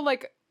think also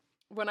like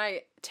when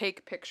I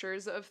take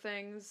pictures of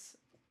things,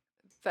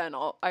 then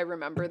I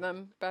remember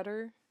them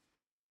better.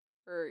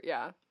 Or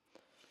yeah.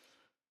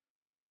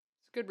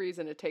 It's a good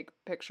reason to take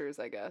pictures,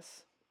 I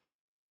guess.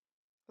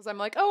 Because I'm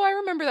like, oh, I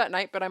remember that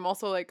night, but I'm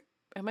also like,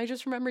 am I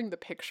just remembering the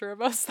picture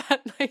of us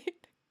that night?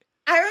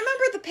 I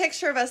remember the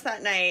picture of us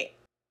that night.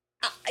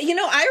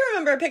 I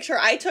remember a picture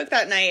I took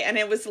that night, and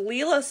it was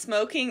Leela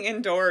smoking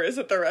indoors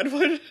at the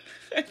Redwood,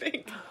 I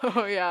think.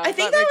 Oh, yeah. I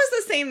think that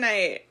was the same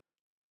night.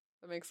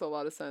 That makes a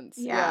lot of sense.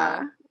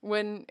 Yeah.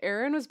 When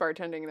Aaron was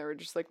bartending, there were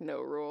just like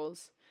no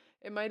rules.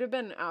 It might have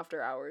been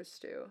after hours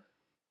too.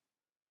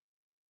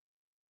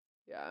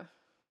 Yeah.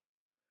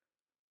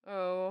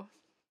 Oh,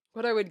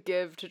 what I would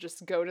give to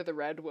just go to the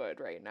Redwood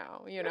right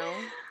now, you know?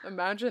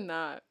 Imagine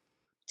that.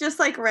 Just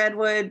like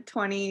Redwood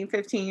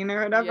 2015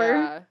 or whatever.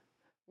 Yeah.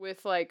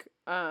 With like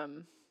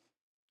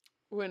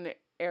when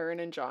Aaron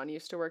and John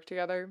used to work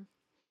together.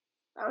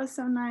 That was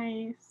so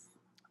nice.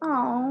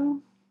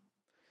 Oh.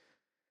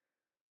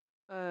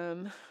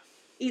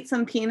 Eat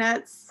some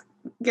peanuts,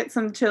 get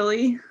some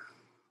chili.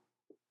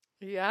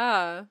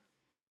 Yeah.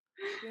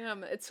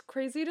 Damn, it's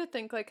crazy to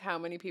think like how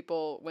many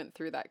people went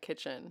through that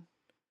kitchen.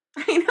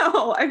 I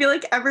know. I feel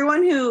like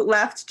everyone who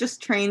left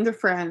just trained a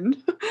friend.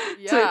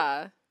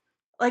 Yeah.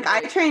 Like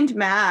I trained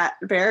Matt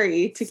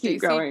Berry to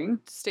keep going.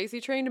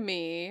 Stacy trained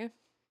me.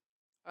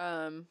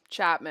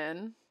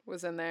 Chapman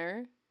was in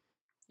there.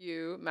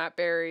 You, Matt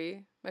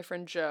Berry, my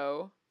friend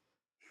Joe.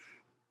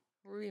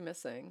 What were we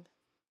missing?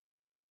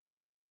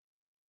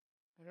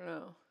 I don't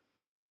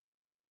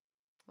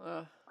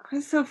know. It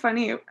was so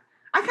funny.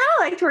 I kind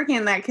of liked working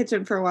in that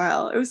kitchen for a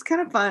while. It was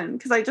kind of fun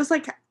because I just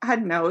like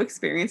had no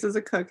experience as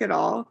a cook at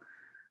all.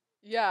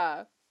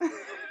 Yeah.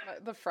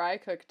 The fry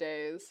cook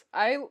days.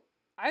 I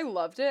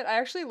loved it. I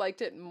actually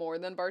liked it more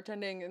than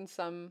bartending in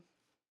some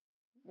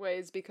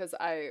ways because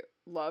I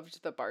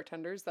loved the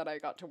bartenders that I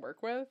got to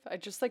work with. I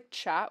just like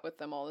chat with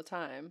them all the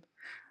time.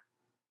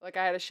 Like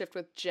I had a shift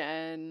with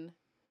Jen.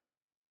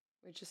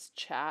 We just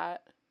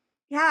chat.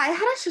 Yeah, I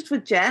had a shift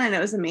with Jen and it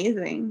was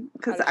amazing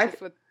because I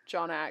with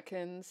John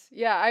Atkins.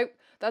 Yeah,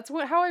 that's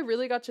how I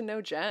really got to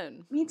know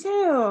Jen. Me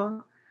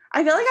too.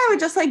 I feel like I would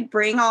just like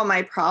bring all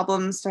my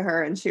problems to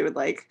her and she would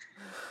like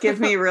give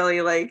me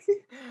really like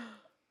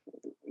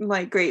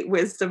great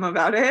wisdom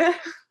about it.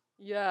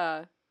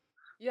 Yeah.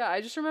 Yeah,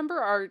 I just remember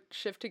our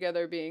shift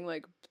together being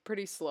like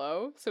pretty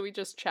slow, so we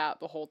just chat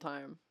the whole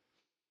time.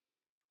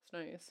 It's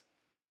nice.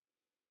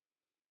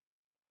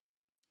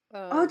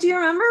 Oh, do you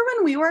remember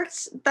when we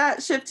worked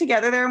that shift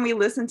together there and we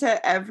listened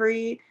to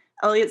every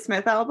Elliott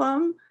Smith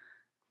album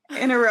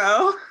in a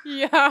row?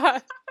 Yeah,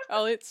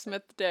 Elliott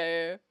Smith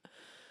Day.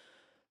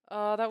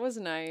 Oh, that was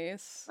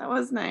nice. That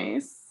was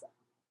nice.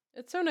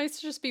 It's so nice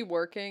to just be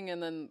working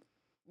and then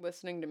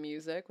listening to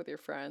music with your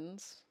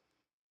friends.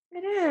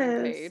 It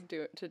is. Paid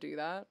to do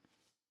that.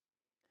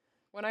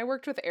 When I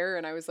worked with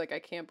Aaron, I was like, I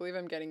can't believe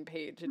I'm getting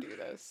paid to do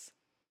this.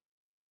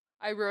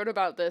 I wrote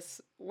about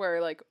this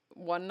where like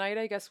one night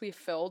I guess we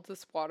filled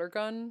this water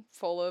gun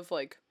full of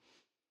like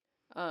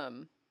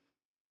Long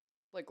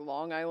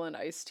Island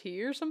iced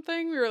tea or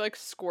something. We were like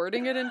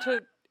squirting it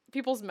into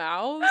people's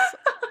mouths.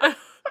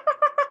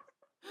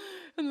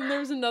 And then there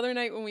was another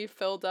night when we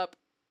filled up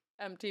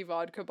empty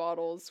vodka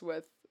bottles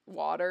with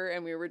water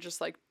and we were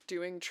just like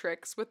doing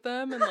tricks with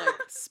them and like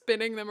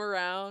spinning them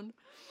around.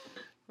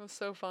 It was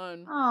so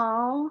fun.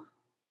 Oh.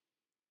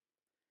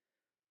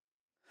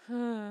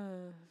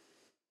 That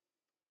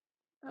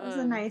was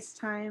a nice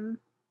time.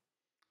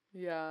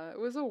 Yeah, it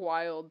was a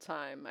wild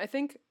time. I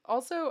think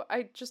also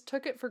I just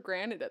took it for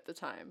granted at the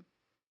time,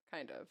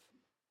 kind of.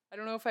 I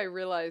don't know if I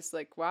realized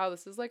like, wow,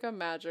 this is like a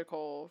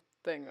magical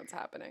thing that's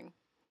happening.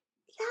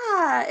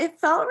 Yeah, it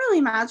felt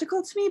really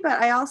magical to me,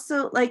 but I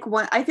also like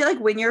I feel like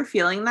when you're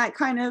feeling that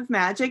kind of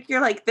magic,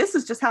 you're like, this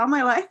is just how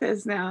my life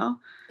is now.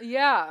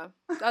 Yeah,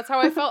 that's how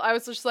I felt. I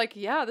was just like,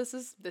 yeah, this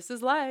is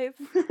life.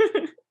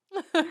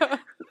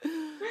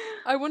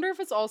 I wonder if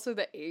it's also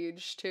the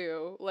age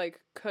too. Like,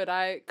 could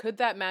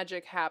that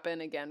magic happen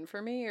again for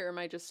me, or am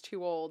I just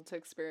too old to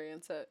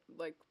experience it?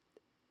 Like,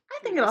 I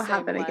think it'll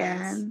happen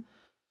again.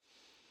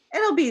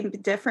 It'll be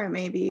different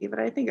maybe, but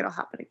I think it'll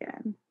happen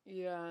again.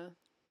 Yeah.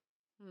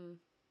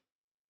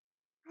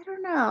 I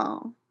don't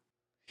know.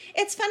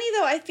 It's funny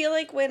though. I feel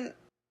like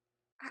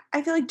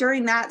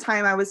during that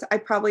time I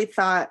probably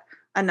thought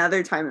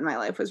another time in my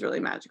life was really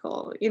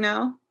magical, you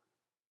know?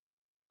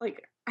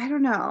 Like, I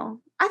don't know.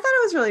 I thought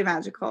it was really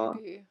magical.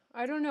 Maybe.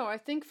 I don't know. I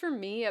think for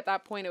me at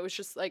that point it was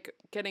just like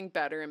getting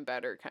better and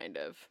better kind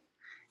of.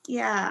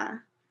 Yeah.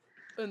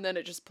 And then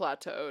it just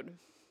plateaued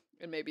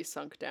and maybe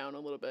sunk down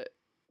a little bit.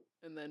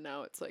 And then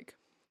now it's like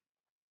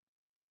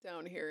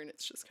down here and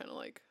it's just kind of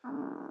like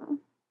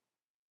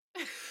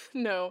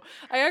No,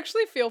 I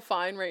actually feel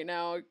fine right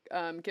now,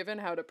 given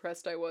how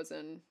depressed I was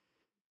in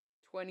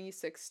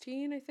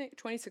 2016, I think.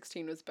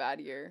 2016 was a bad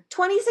year.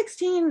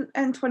 2016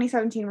 and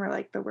 2017 were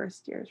like the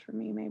worst years for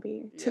me,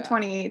 maybe. Yeah. To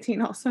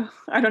 2018 also.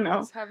 I don't know. I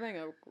was having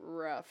a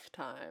rough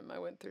time. I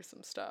went through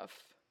some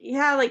stuff.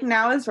 Yeah, like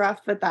now is rough,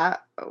 but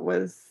that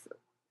was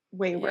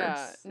way worse.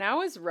 Yeah,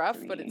 now is rough,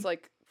 but it's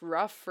like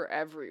rough for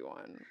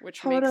everyone,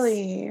 which makes...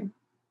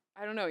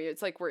 I don't know,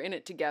 it's like we're in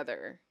it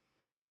together.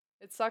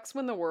 It sucks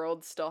when the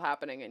world's still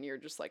happening and you're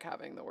just like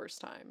having the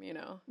worst time, you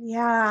know?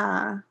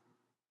 Yeah.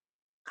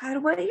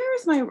 God, what year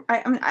is my...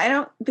 I mean, I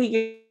don't think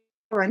it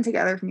run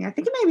together for me. I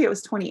think maybe it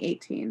was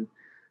 2018.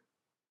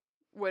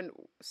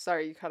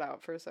 Sorry, you cut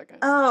out for a second.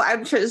 Oh,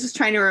 I'm just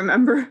trying to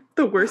remember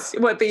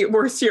what the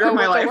worst year of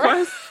my life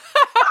was.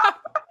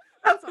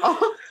 That's all.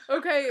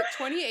 Okay,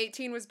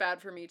 2018 was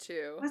bad for me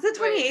too. Was it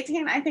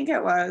 2018? I think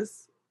it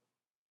was.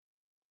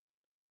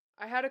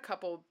 I had a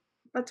couple.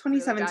 But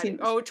 2017.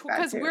 Really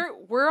because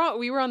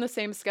we were on the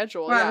same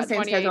schedule. We're on the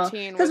same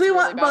 2018 because we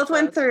really both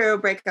went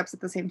through breakups at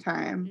the same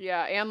time.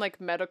 Yeah, and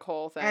like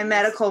medical things. And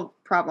medical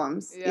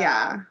problems.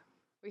 Yeah.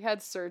 We had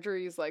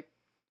surgeries like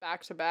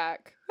back to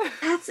back.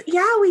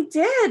 We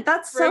did.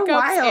 That's so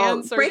Breakups and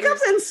wild. surgeries.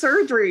 Breakups and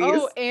surgeries.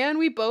 Oh, and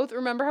we both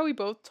remember how we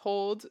both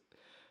told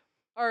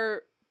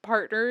our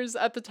partners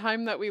at the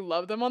time that we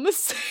love them on the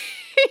same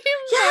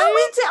Yeah, night.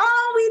 we did.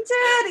 Oh, we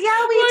did.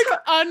 Yeah, we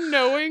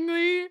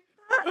Unknowingly.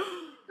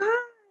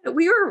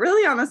 we were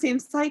really on the same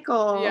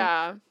cycle.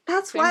 Yeah.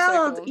 That's same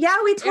wild. cycle.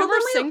 Yeah, we told And we're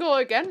them single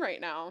again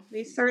right now.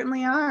 we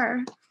certainly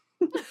are.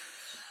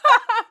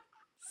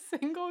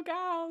 Single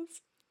gals.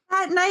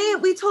 That night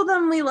we told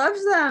them we loved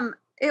them.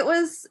 It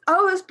was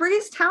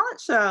Bree's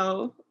talent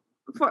show.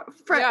 Wasn't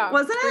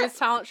it? Bree's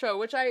talent show,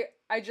 which I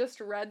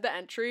just read the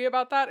entry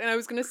about that, and I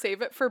was gonna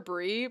save it for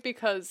Bree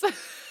because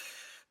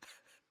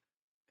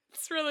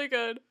it's really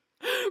good.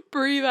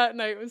 Bree that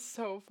night was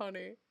so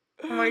funny.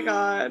 Oh my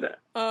god.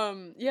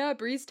 Yeah,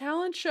 Bree's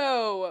talent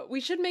show. We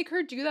should make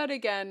her do that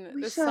again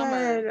this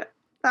summer.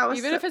 That was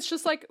even if it's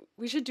just like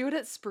we should do it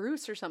at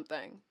Spruce or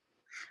something.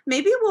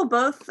 Maybe we'll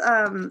both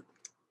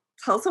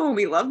tell someone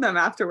we love them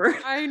afterward.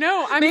 I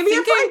know. Maybe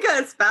it's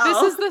like a spell.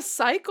 This is the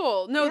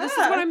cycle. No, this is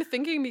what I'm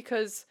thinking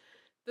because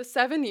the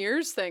 7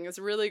 years thing has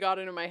really got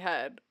into my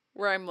head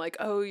where I'm like,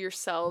 oh, your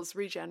cells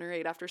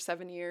regenerate after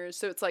 7 years.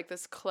 So it's like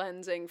this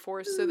cleansing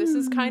force. So this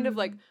is kind of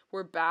like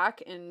we're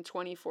back in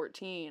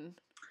 2014.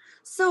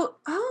 So,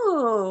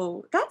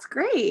 that's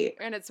great.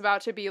 And it's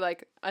about to be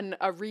like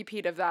a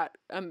repeat of that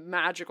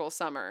magical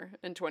summer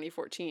in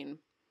 2014.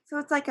 So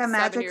it's like a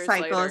magic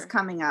cycle is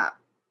coming up.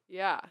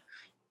 Yeah.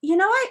 You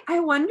know, I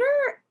wonder,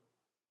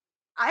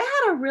 I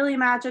had a really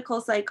magical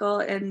cycle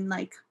in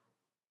like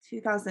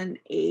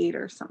 2008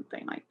 or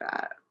something like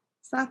that.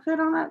 Does that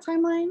fit on that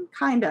timeline?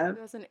 Kind of.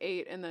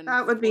 2008 and then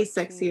that would 14. be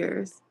 6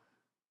 years.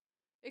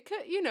 It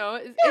could, maybe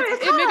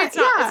it's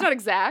not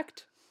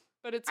exact,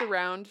 but it's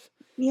around.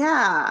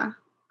 Yeah.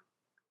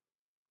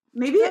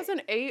 Maybe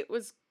 2008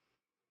 was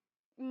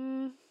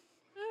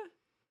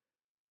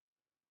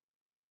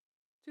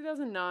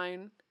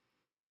 2009.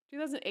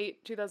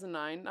 2008,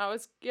 2009. That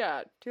was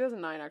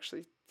 2009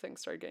 actually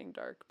things started getting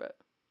dark, but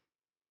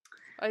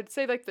I'd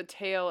say like the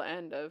tail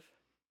end of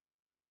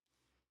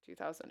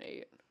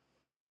 2008.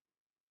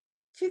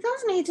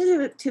 2008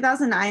 to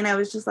 2009, I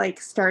was just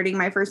like starting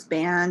my first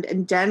band,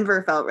 and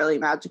Denver felt really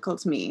magical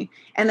to me.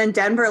 And then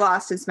Denver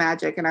lost its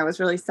magic, and I was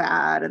really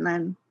sad. And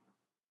then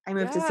I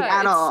moved to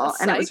Seattle,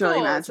 and it was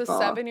really magical.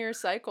 It's a 7-year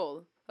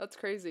cycle. That's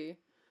crazy.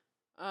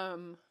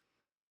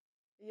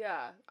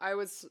 Yeah, I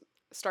was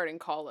starting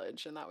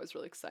college, and that was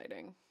really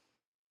exciting.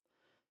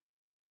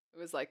 It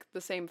was like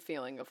the same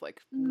feeling of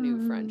like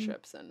new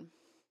friendships and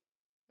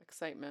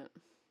excitement.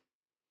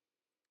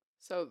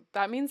 So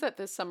that means that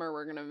this summer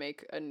we're gonna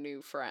make a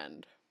new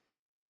friend.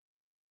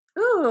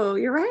 Ooh,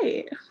 you're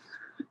right.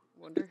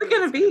 Wonder who's it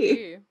gonna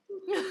be?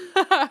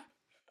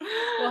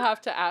 We'll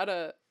have to add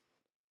a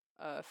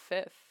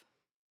fifth.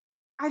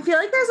 I feel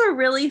like there's a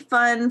really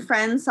fun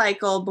friend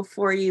cycle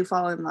before you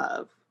fall in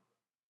love.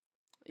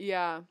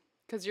 Yeah,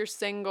 because you're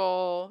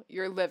single,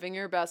 you're living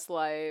your best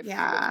life.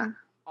 Yeah. With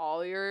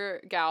all your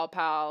gal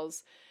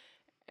pals,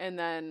 and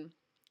then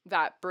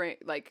that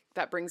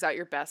brings out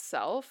your best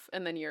self,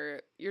 and then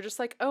you're just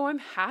like, oh, I'm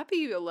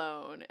happy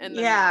alone, and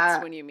then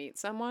that's when you meet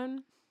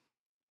someone.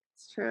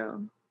 It's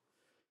true.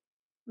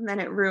 And then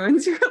it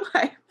ruins your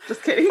life.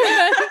 Just kidding.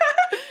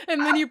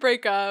 And then you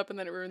break up, and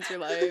then it ruins your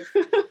life,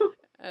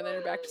 and then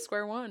you're back to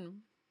square one.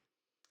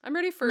 I'm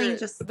ready for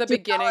the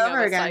beginning of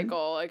a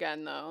cycle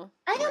again, though.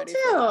 I am too.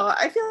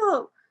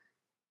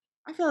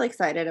 I feel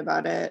excited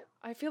about it.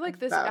 I feel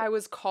like I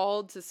was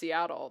called to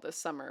Seattle this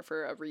summer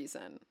for a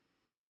reason.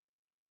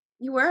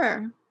 You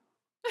were.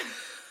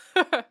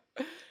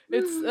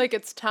 It's like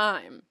it's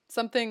time.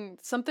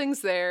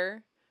 Something's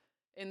there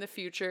in the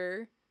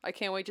future. I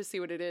can't wait to see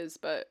what it is,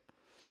 but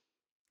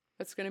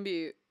it's gonna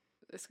be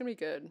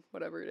good,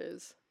 whatever it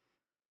is.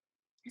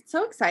 It's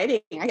so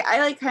exciting. I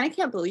like kind of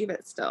can't believe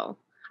it still.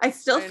 I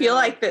still feel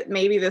like that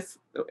maybe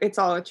it's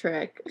all a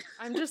trick.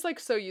 I'm just like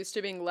so used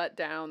to being let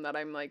down that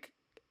I'm like,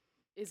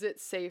 is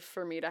it safe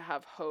for me to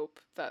have hope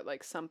that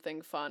like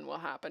something fun will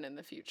happen in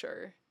the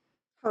future?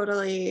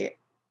 Totally.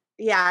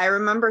 Yeah, I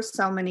remember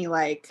so many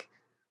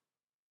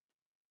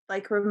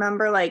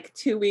remember like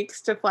 2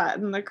 weeks to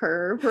flatten the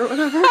curve or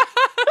whatever.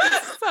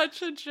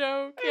 Such a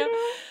joke. Yeah.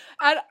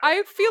 And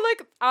I feel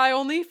like I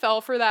only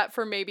fell for that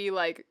for maybe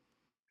like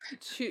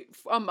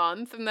a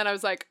month, and then I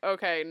was like,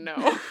 okay, no.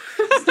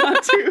 It's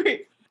not 2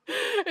 weeks.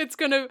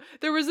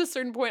 There was a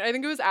certain point, I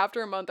think it was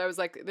after a month, I was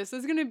like, this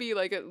is gonna be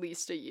like at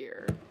least a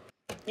year.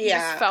 Yeah. You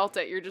just felt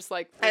it. You're just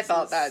like, I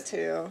felt that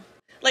too.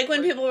 Like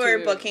when people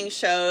were booking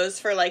shows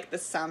for like the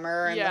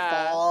summer and the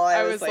fall,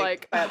 I was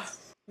like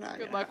that's not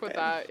good luck with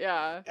that.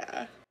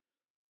 Yeah.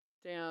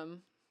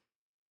 Damn.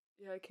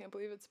 Yeah, I can't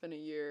believe it's been a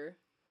year.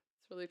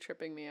 It's really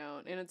tripping me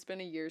out. And it's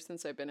been a year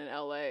since I've been in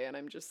LA, and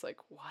I'm just like,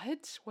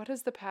 what? What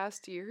has the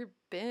past year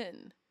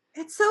been?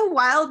 It's so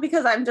wild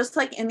because I'm just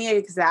like in the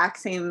exact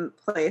same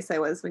place I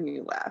was when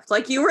you left.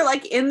 Like you were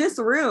like in this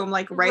room,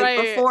 like right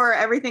before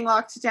everything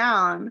locked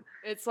down.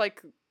 It's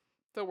like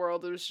the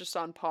world was just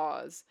on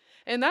pause.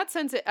 In that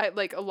sense,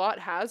 like a lot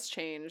has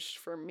changed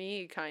for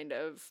me, kind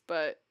of,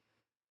 but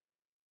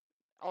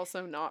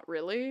also not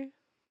really.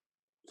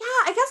 Yeah,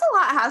 I guess a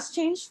lot has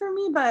changed for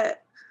me,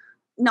 but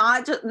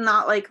not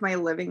like my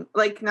living,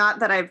 like not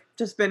that I've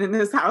just been in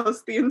this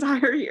house the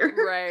entire year,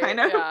 Right, kind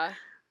of. yeah.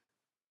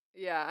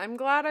 Yeah, I'm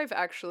glad I've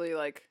actually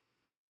like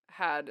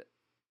had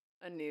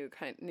a new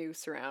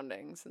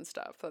surroundings and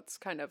stuff. That's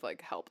kind of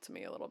like helped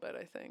me a little bit,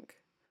 I think.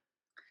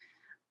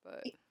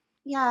 But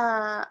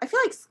Yeah, I feel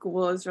like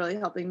school is really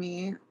helping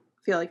me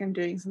feel like I'm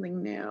doing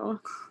something new.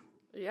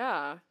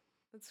 yeah,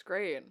 that's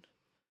great.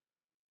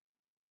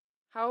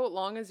 How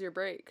long is your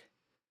break?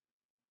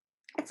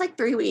 It's like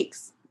 3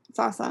 weeks. It's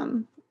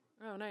awesome.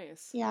 Oh,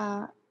 nice.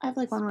 Yeah, I have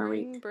like one more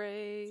Spring week.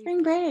 break.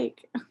 Spring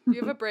break. Do you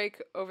have a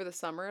break over the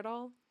summer at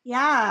all?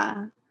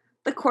 Yeah.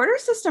 The quarter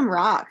system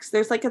rocks.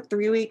 There's like a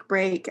 3 week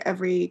break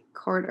every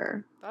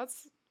quarter.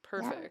 That's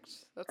perfect.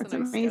 That's That's a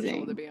nice schedule to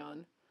amazing. be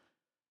on.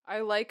 I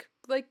like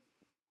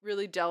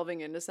really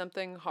delving into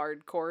something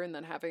hardcore and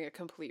then having a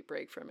complete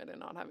break from it and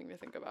not having to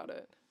think about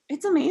it.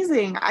 It's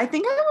amazing. I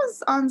think I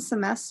was on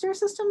semester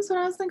systems when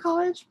I was in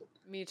college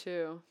Me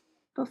too.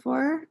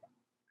 before.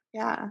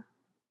 Yeah.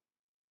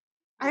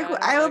 Yeah, I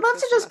don't I would like love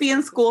the to just be in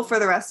semester school for system.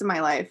 the rest of my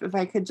life. If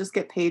I could just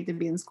get paid to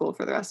be in school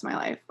for the rest of my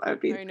life, I would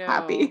be I know.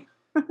 happy.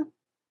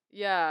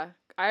 Yeah,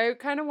 I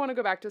kind of want to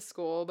go back to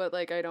school, but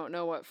like I don't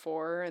know what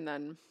for, and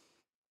then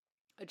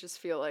I just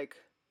feel like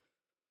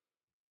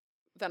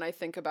then I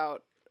think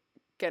about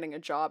getting a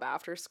job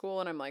after school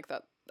and I'm like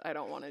that I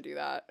don't want to do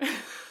that.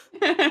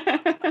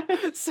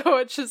 So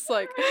it's just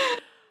like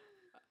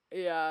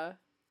yeah.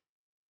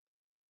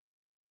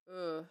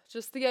 Ugh.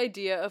 Just the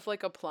idea of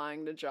like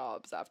applying to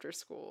jobs after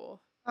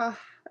school.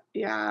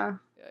 Yeah.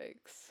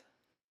 Yikes.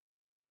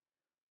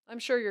 I'm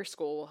sure your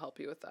school will help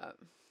you with that.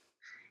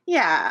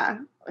 Yeah.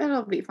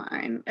 It'll be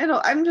fine.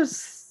 I'm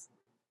just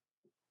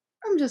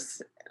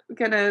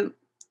gonna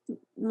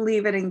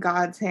leave it in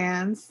God's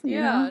hands, you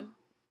Yeah. know?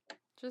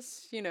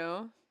 Just, see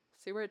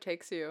where it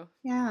takes you.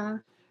 Yeah.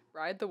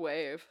 Ride the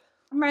wave.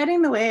 I'm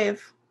riding the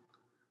wave.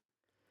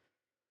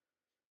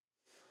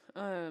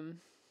 All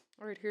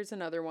right, here's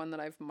another one that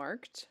I've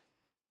marked.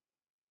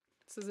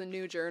 This is a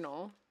new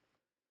journal.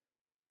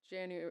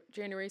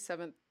 January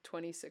 7th,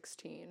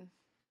 2016.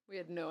 We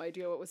had no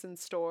idea what was in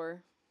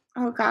store.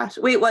 Oh gosh.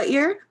 Wait, what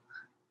year?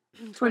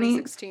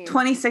 2016.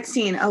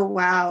 2016. Oh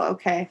wow,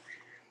 okay.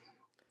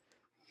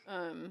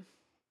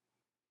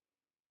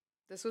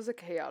 This was a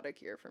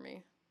chaotic year for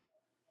me.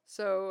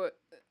 So,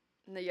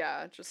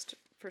 yeah, just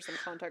for some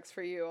context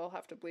for you, I'll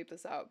have to bleep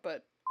this out,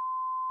 but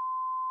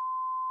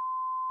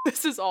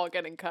this is all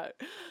getting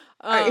cut.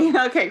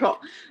 Okay, cool.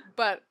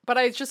 But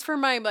I just for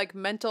my like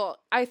mental,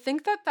 I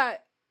think that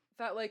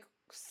like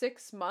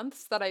 6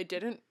 months that I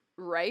didn't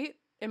write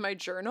in my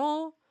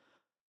journal,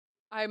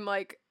 I'm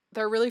like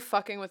they're really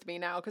fucking with me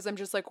now because I'm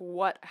just like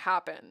what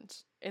happened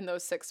in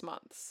those 6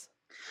 months?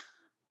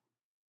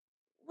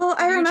 Well,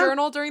 I Did you remember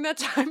journal during that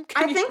time?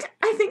 I think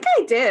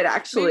I did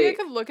actually. Maybe I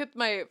could look at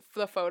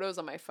the photos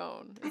on my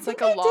phone. It's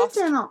like I a lost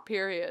did journal.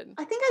 period.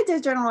 I think I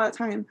did journal at that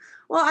time.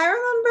 Well, I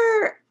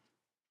remember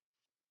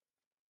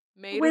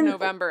May to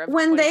November of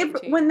when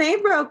 2017. they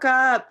broke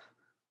up,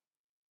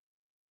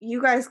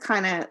 you guys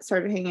kind of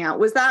started hanging out.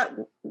 Was that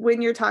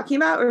when you're talking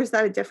about, or is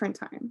that a different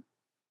time?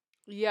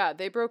 Yeah,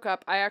 they broke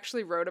up. I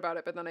actually wrote about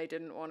it, but then I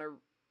didn't want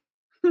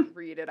to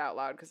read it out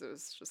loud because it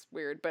was just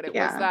weird. But it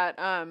was that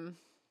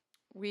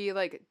we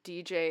like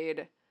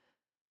DJ'd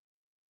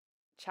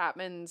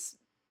Chapman's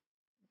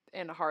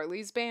and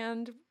Harley's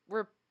band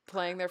were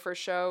playing their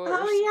first show.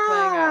 Playing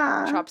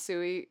at Chop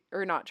Suey,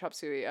 or not Chop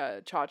Suey,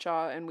 Cha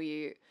Cha, and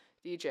we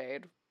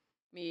DJ'd.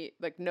 Me,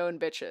 like, known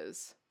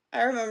bitches.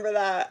 I remember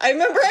that. I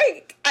remember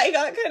I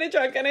got kind of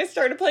drunk and I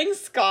started playing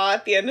ska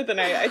at the end of the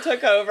night. I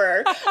took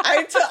over.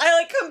 I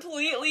like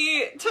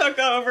completely took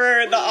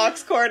over the aux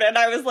chord and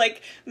I was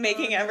like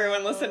making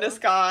everyone listen to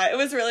ska. It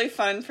was really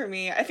fun for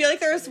me. I feel like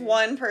there was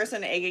one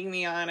person egging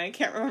me on. I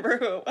can't remember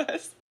who it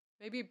was.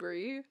 Maybe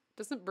Brie?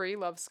 Doesn't Brie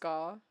love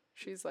ska?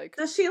 She's like...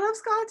 Does she love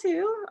ska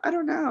too? I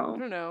don't know. I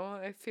don't know.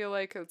 I feel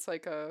like it's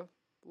like a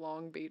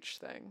Long Beach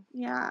thing.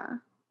 Yeah.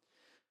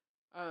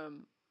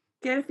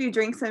 Get a few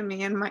drinks in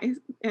me and my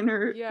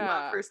inner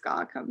love for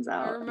ska comes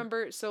out. I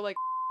remember, so like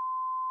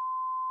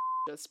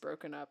just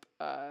broken up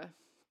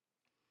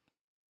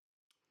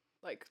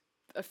like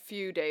a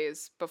few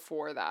days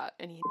before that,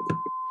 and he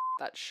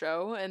that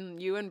show,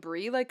 and you and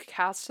Brie like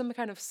cast some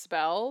kind of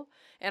spell,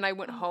 and I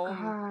went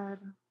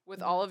home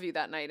with all of you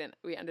that night, and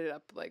we ended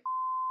up like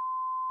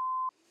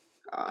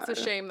it's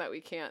a shame that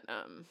we can't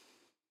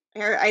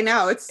air. I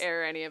know it's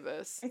air any of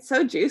this. It's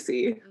so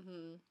juicy.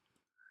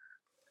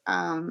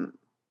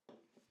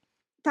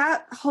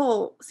 That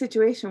whole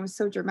situation was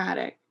so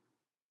dramatic,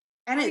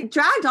 and it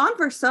dragged on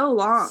for so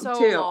long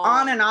too.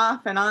 On and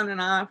off and on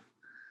and off.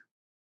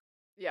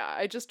 Yeah,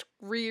 I just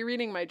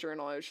rereading my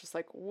journal, I was just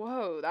like,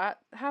 whoa,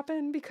 that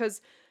happened?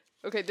 Because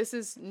okay, this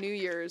is New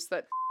Year's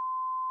that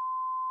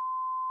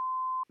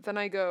then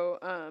I go,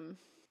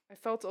 I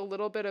felt a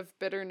little bit of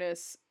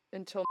bitterness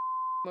until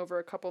over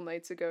a couple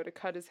nights ago to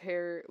cut his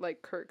hair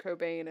like Kurt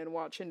Cobain and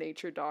watch a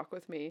nature doc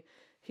with me.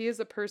 He is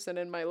a person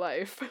in my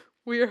life.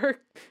 We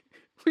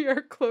We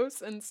are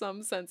close in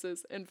some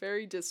senses and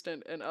very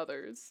distant in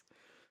others.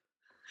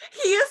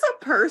 He is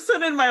a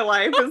person in my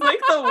life is like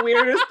the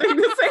weirdest thing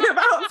to say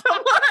about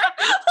someone.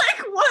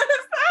 Like, what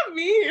does that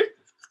mean?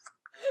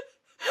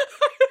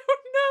 I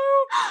don't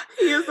know.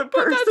 He is a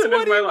But that's person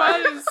what in my he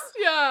life. was.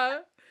 Yeah.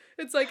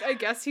 It's like, I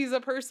guess he's a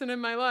person in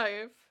my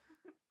life.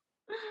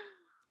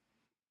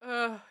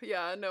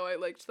 Yeah, no, I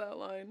liked that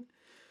line.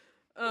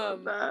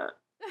 Love that.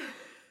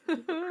 He's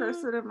a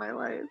person in my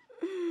life.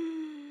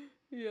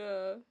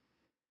 Yeah.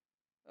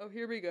 Oh,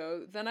 here we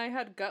go. Then I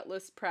had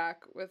Gutless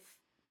Prack with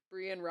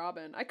Brie and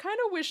Robin. I kind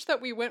of wish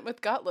that we went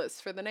with Gutless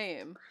for the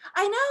name.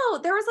 I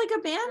know. There was like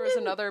a band. There was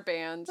another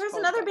band. There's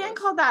called another band Gutless.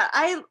 called that.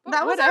 But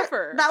That was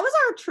whatever. that was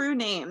our true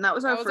name. That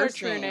was our That was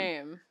first our true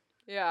name.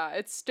 Yeah,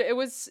 it's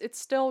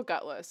still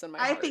Gutless in my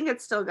heart. I think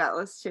it's still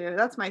Gutless too.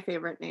 That's my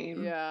favorite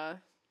name. Yeah.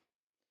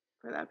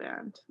 For that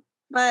band.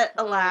 But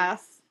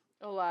alas.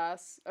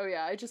 Oh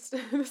yeah, I just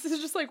this is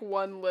just like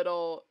one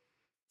little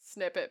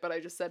snippet, but I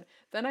just said,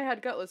 then I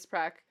had Gutless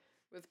Prack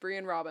with Brie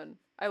and Robin.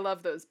 I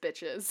love those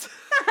bitches.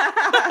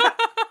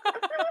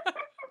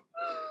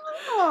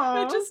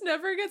 It just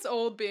never gets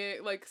old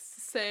being like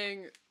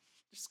saying,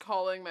 just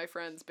calling my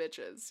friends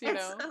bitches, you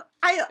know?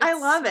 I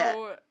love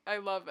it. I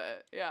love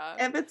it, yeah.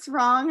 If it's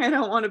wrong, I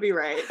don't want to be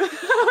right.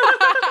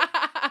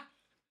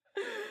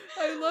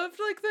 I loved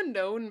like the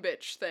known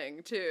bitch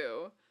thing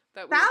too.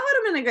 That would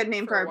have been a good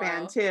name for our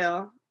band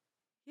too.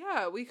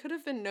 Yeah, we could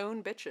have been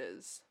known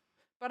bitches.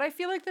 But I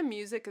feel like the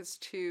music is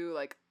too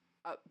like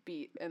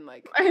upbeat and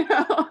like I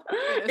know.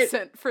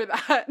 innocent for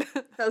that.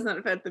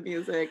 Doesn't fit the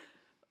music.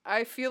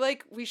 I feel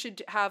like we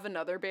should have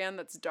another band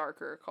that's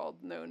darker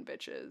called Known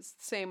Bitches.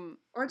 Same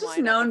or just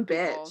lineup Known of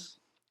people. Bitch.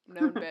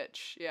 Known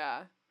Bitch,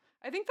 yeah.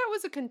 I think that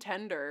was a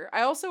contender.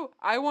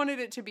 I wanted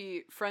it to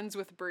be Friends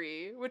with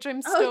Brie, which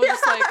I'm still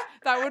just like,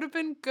 that would have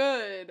been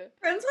good.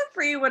 Friends with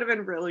Brie would have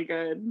been really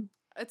good.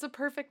 It's a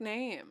perfect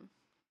name.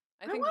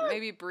 I think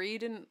maybe Brie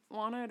didn't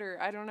want it, or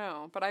I don't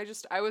know. But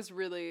I was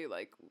really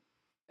like,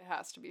 it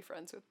has to be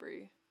Friends with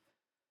Brie.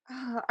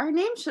 Our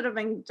name should have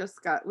been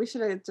we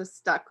should have just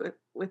stuck with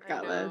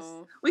Gutless.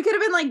 know. We could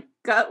have been like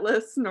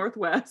Gutless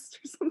Northwest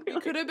or something.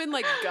 We could have been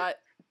like Gut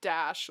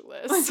Dash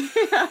List.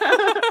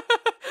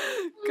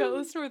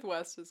 Gutless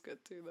Northwest is good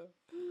too, though.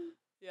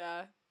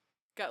 Yeah.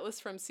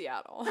 Gutless from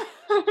Seattle.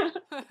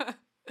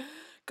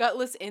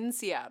 Gutless in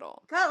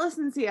Seattle. Gutless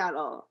in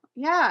Seattle.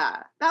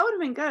 Yeah, that would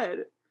have been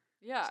good.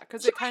 Yeah,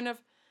 because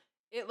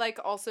it like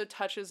also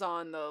touches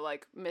on the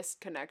like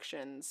missed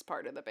connections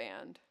part of the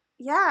band.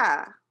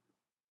 Yeah.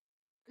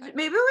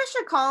 Maybe we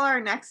should call our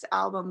next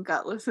album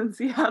Gutless in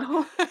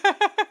Seattle.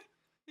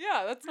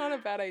 Yeah, that's not a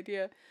bad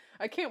idea.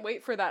 I can't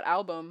wait for that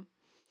album.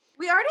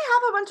 We already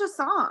have a bunch of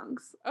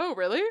songs. Oh,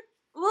 really?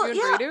 Well,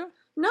 you and Brie do?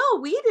 No,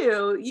 we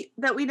do.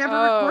 That we never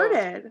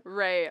recorded.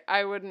 Right.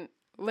 I wouldn't.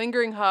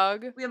 Lingering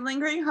Hug. We have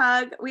Lingering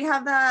Hug. We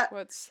have that.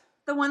 What's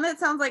the one that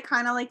sounds like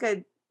kind of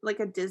like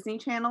a Disney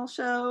Channel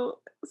show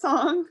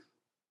song?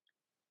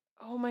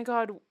 Oh my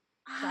God.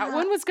 That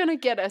one was going to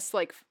get us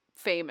like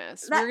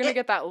famous. We were going to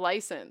get that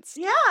licensed.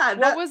 Yeah.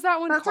 What was that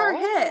one that's called? Our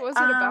hit. What was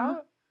it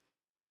about?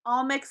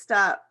 All Mixed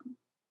Up.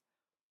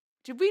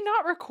 Did we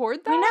not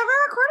record that? We never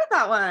recorded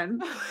that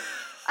one.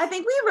 I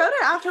think we wrote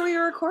it after we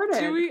recorded.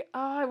 Do we?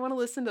 Oh, I want to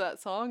listen to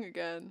that song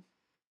again.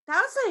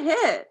 That was a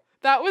hit.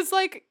 That was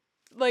like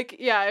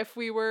yeah, if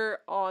we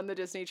were on the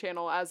Disney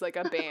Channel as like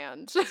a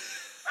band.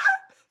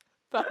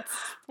 That's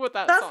what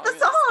that song is. That's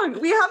the song.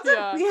 We have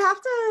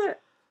to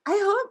I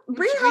hope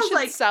Brie has should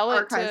like sell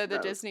it to the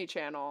Disney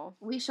Channel.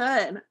 We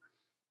should.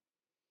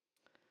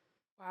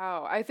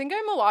 Wow, I think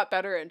I'm a lot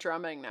better at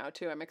drumming now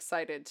too. I'm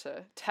excited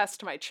to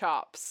test my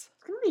chops.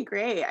 It's gonna be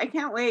great. I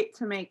can't wait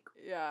to make.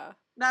 Yeah.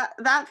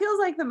 That feels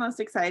like the most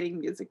exciting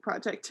music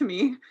project to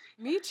me.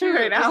 Me too.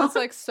 Right now. It's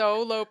like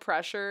so low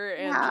pressure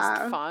and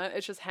just fun.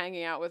 It's just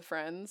hanging out with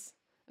friends.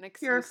 An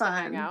excuse to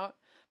hang out.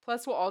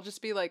 Plus, we'll all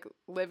just be like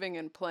living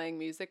and playing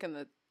music in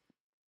the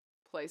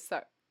place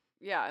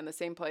in the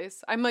same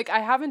place. I'm like, I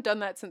haven't done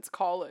that since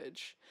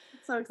college.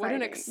 It's so exciting. What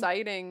an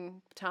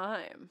exciting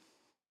time.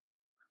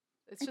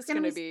 It's just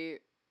going to be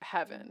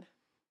heaven.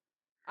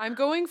 I'm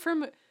going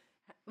from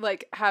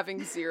like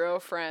having 0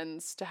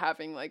 friends to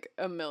having like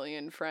 1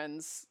 million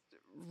friends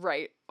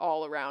right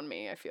all around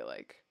me, I feel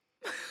like.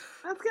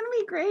 That's going to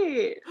be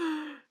great.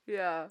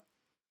 Yeah.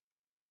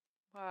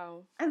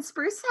 Wow. And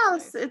Spruce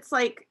House,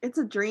 nice. It's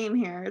a dream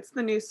here. It's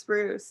the new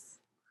Spruce.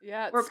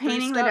 Yeah. We're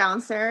painting the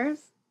downstairs.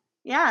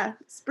 Yeah.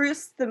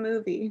 Spruce the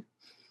movie.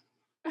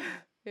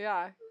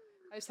 Yeah.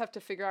 I just have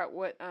to figure out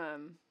what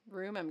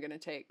room I'm going to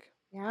take.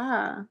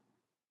 Yeah.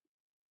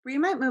 Brie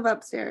might move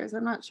upstairs.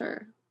 I'm not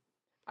sure.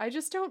 I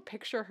just don't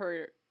picture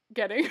her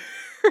getting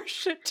her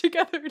shit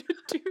together to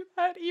do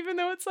that, even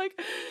though it's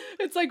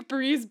like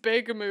Brie's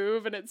big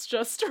move and it's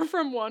just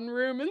from one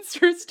room and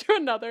Spruce to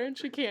another and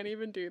she can't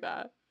even do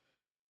that.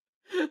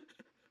 I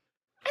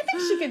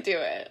think she could do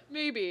it.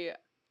 Maybe.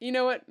 You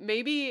know what?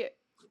 Maybe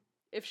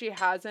if she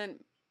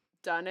hasn't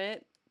done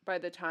it by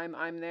the time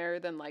I'm there,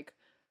 then like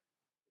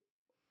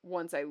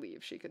once I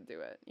leave, she could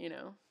do it, you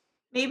know?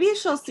 Maybe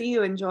she'll see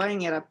you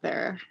enjoying it up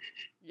there.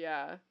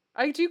 Yeah.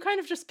 I do kind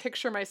of just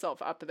picture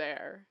myself up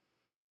there.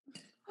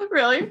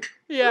 Really?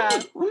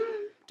 Yeah.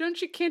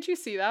 Can't you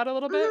see that a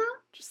little bit? Mhm.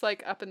 Just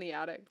like up in the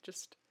attic,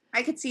 just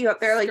I could see you up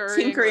there like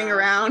scurrying tinkering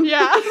around.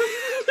 Yeah.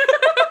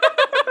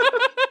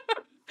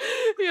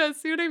 Yeah,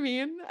 see what I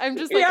mean? I'm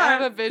just like, I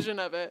have Yeah. a vision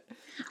of it.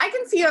 I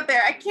can see you up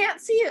there. I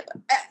can't see you.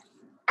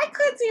 I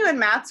could see you in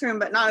Matt's room,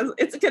 but not.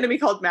 It's going to be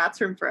called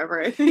Matt's room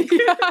forever, I think.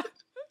 Yeah.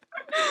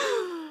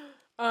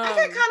 I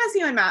could kind of see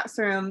you in Matt's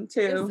room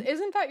too.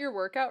 Isn't that your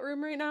workout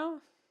room right now?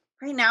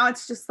 Right now,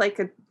 it's just like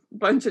a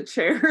bunch of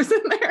chairs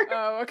in there.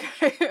 Oh,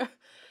 okay.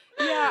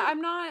 Yeah,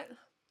 I'm not.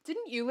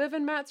 Didn't you live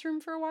in Matt's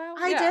room for a while?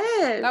 I Yeah.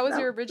 did. That was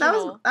your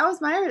original. That was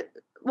my.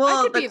 Well,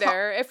 I could be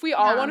there. If we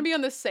all yeah. want to be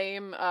on the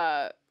same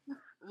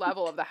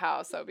level of the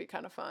house, that would be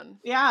kind of fun.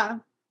 Yeah.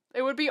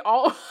 It would be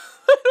literally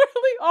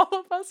all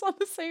of us on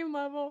the same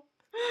level.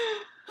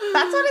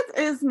 That's what it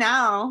is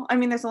now. I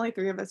mean, there's only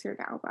 3 of us here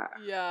now, but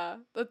Yeah,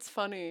 that's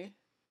funny.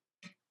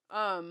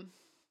 That's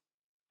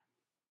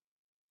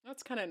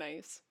kind of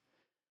nice.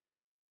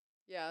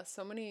 Yeah,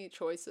 so many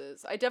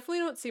choices. I definitely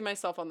don't see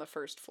myself on the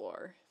first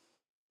floor.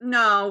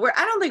 no,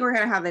 I don't think we're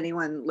gonna have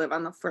anyone live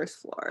on the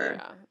first floor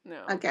Yeah,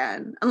 no.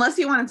 again, unless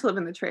you wanted to live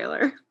in the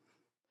trailer.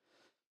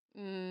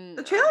 The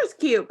No. trailer's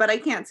cute, but I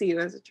can't see you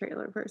as a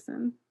trailer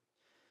person.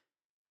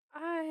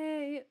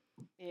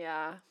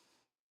 Yeah.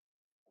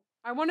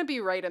 I want to be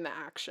right in the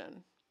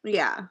action.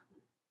 Yeah.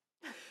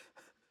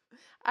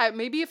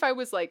 Maybe if I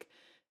was like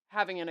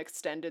having an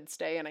extended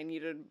stay and I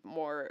needed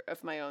more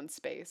of my own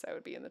space, I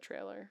would be in the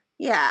trailer.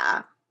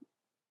 Yeah.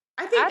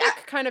 I think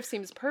Attic kind of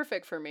seems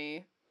perfect for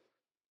me.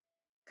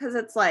 because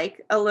it's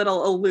like a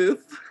little aloof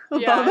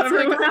Yeah, above it's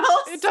like, everyone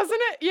else. it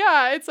doesn't it?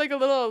 Yeah, it's like a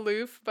little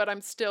aloof, but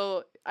I'm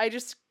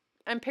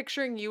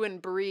picturing you and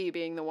Bree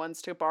being the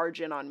ones to barge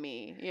in on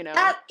me, you know?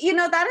 That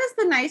is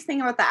the nice thing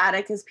about the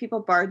attic is people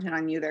barge in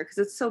on you there because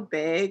it's so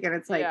big and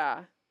it's like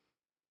Yeah.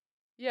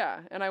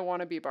 Yeah, and I want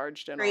to be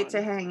barged in great on.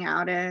 to hang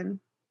out in.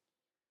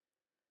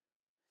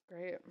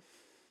 Great.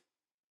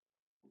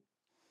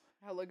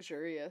 How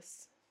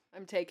luxurious.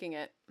 I'm taking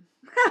it.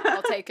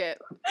 I'll take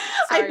it.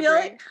 Sorry, I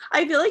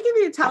feel like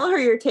if you tell her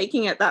you're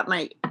taking it, that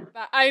might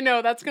I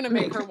know that's gonna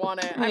make her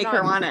want it. make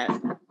her want it.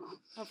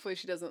 Hopefully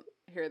she doesn't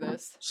hear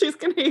this. She's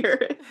gonna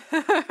hear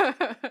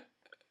it.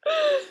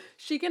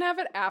 She can have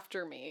it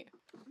after me.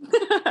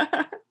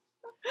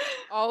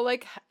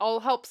 I'll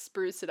help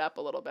spruce it up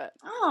a little bit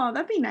Oh,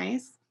 that'd be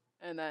nice.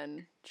 and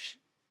then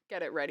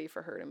get it ready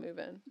for her to move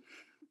in.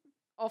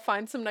 I'll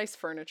find some nice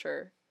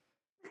furniture.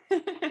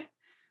 That'd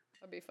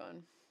be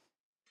fun.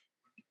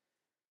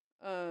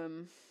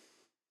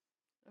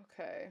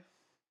 Okay.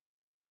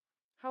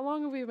 How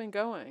long have we been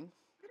going?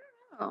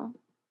 Oh.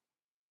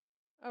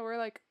 Oh, we're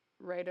like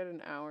right at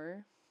an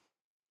hour.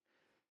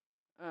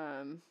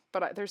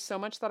 But there's so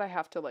much that I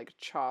have to like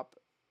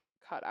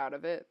cut out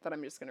of it that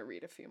I'm just gonna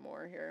read a few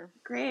more here.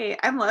 Great.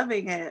 I'm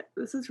loving it.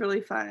 This is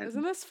really fun.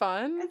 Isn't this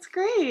fun? It's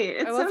great.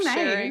 It's I love so nice.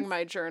 sharing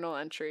my journal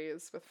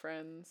entries with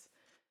friends.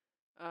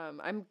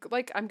 I'm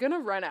gonna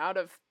run out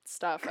of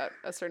stuff at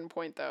a certain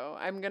point though.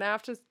 I'm gonna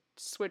have to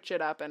switch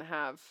it up and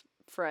have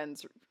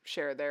friends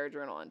share their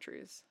journal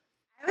entries.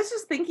 I was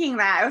just thinking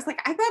that. I was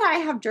like, I bet I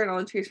have journal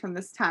entries from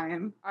this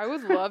time. I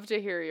would love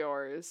to hear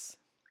yours.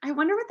 I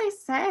wonder what they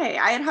say.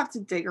 I'd have to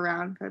dig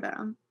around for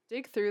them.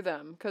 Dig through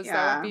them because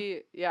that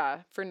Yeah. would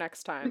be for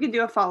next time. We could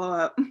do a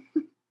follow-up.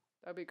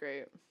 That'd be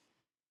great.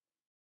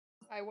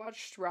 I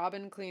watched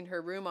Robin clean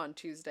her room on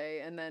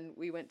Tuesday, and then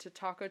we went to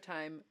Taco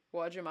Time,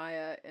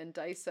 Wajimaya, and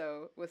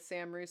Daiso with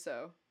Sam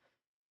Russo.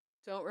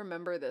 Don't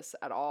remember this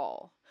at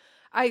all.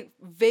 I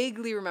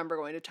vaguely remember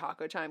going to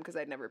Taco Time because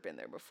I'd never been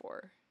there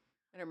before.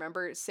 And I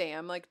remember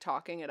Sam like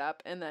talking it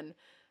up, and then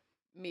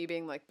me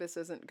being like, this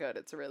isn't good,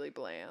 it's really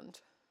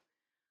bland.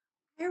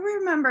 I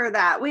remember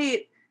that.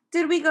 Wait,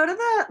 did we go to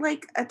the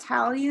like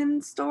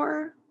Italian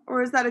store?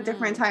 Or is that a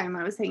different time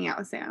I was hanging out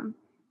with Sam?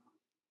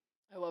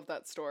 I love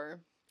that store.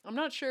 I'm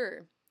not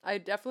sure. I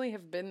definitely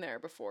have been there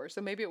before,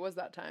 so maybe it was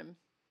that time.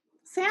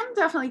 Sam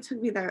definitely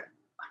took me there.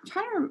 I'm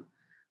trying to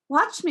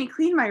watch me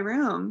clean my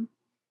room.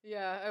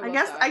 Yeah, I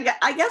guess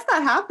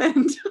that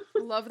happened.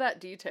 Love that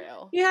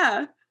detail.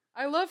 Yeah.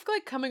 I love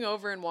like coming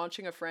over and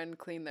watching a friend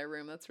clean their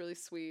room. That's really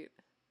sweet.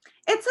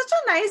 It's such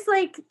a nice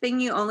like thing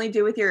you only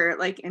do with your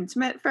like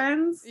intimate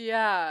friends.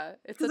 Yeah,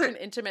 it's 'Cause such an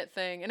intimate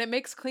thing, and it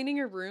makes cleaning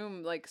your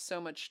room like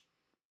so much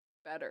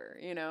better.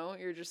 You know,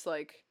 you're just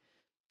like,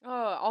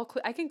 oh,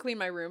 I can clean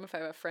my room if I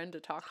have a friend to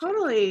talk to.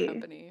 Totally. Keep me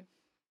company.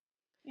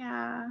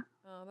 Yeah.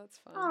 Oh, that's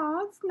fun.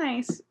 Oh, that's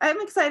nice.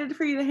 I'm excited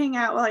for you to hang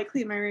out while I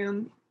clean my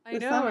room. I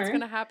this know summer. it's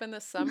gonna happen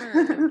this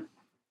summer.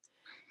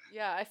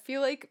 Yeah, I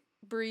feel like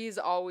Bree's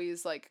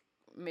always like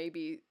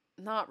maybe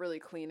not really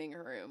cleaning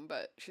her room,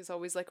 but she's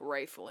always like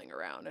rifling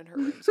around in her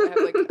room. So I have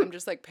like I'm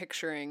just like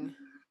picturing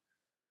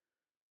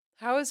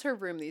how is her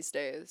room these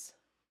days?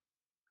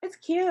 It's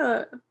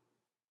cute.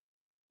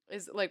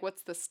 Is like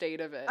what's the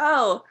state of it?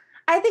 Oh,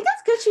 I think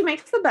that's good. She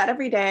makes the bed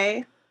every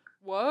day.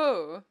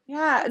 Whoa.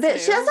 Yeah,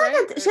 That's she has new,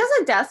 like right? she has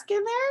a desk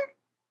in there.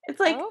 It's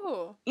like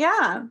Oh.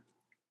 yeah,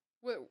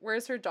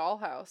 Where's her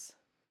dollhouse?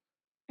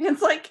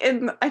 It's like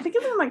I think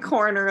it's in my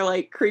corner,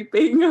 like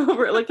creeping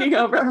over, looking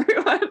over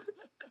everyone.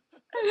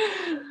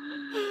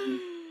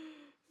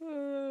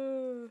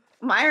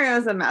 My room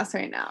is a mess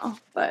right now,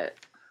 but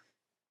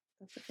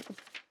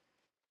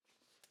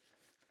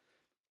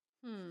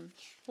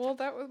Well,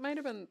 that might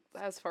have been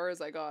as far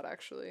as I got,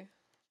 actually.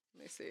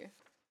 Let me see.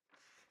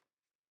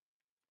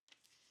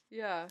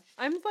 Yeah,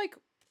 I'm like,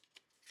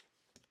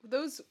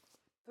 those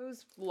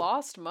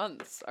lost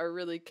months are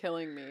really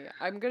killing me.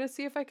 I'm gonna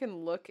see if I can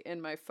look in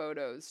my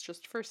photos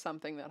just for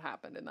something that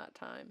happened in that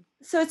time.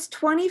 so it's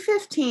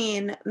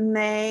 2015,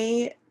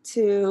 May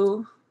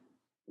to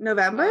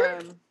November.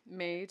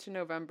 May to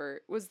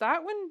November. Was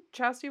that when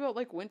Chastity Belt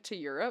like went to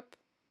Europe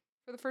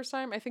for the first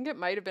time? I think it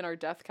might have been our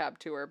Death Cab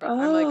tour, but I'm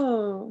like,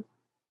 Oh,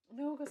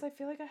 no, because I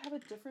feel like I have a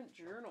different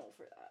journal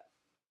for that.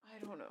 I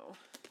don't know.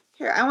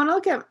 here, I want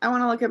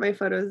to look at my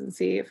photos and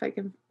see if I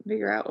can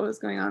figure out what was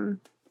going on.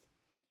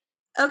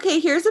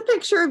 Okay, here's a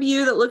picture of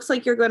you that looks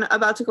like you're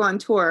about to go on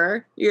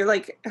tour. You're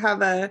like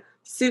have a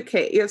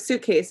suitcase. You have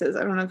suitcases.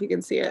 I don't know if you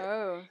can see it.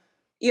 Oh.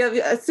 You have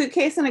a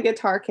suitcase and a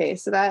guitar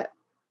case.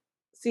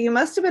 So you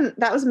must have been,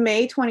 that was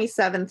May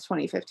 27th,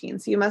 2015.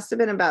 So you must have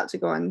been about to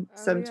go on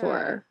some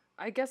tour.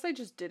 I guess I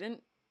just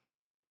didn't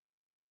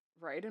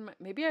write in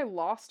maybe I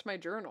lost my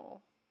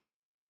journal.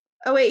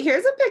 Oh wait,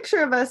 here's a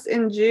picture of us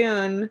in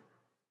June.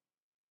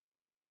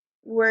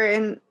 We're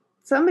in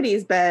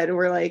somebody's bed.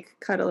 We're like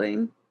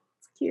cuddling.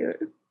 It's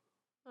cute.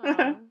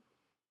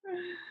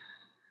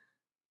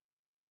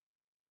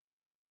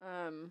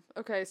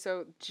 Okay,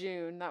 so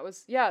June, that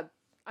was,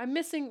 I'm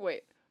missing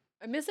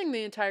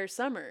the entire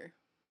summer.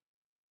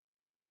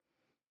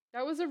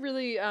 That was a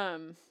really,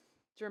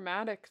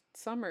 dramatic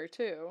summer,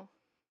 too.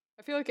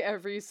 I feel like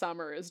every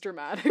summer is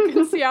dramatic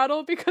in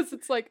Seattle because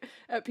it's like,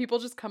 people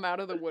just come out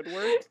of the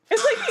woodwork.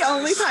 It's like the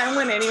only time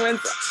when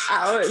anyone's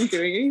out and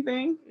doing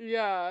anything.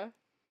 Yeah.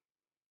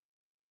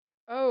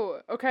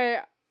 Oh, okay.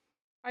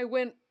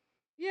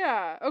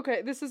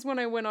 Okay, this is when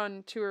I went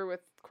on tour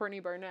with Courtney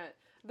Barnett.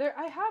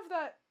 I have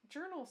that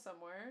journal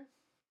somewhere.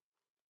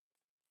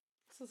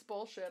 This is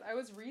bullshit. I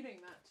was reading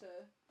that to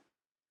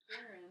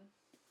Aaron.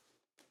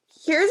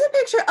 Here's a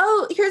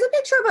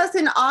picture of us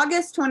in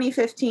August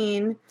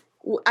 2015.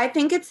 I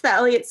think it's the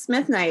Elliott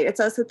Smith night. It's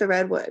us at the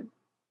Redwood.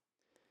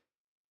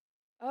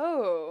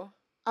 Oh.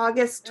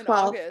 August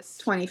 12th,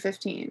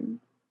 2015.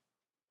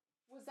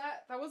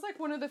 That was like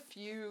one of the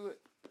few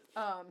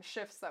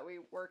shifts that we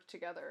worked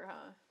together,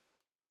 huh?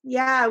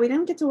 Yeah, we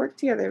didn't get to work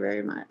together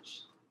very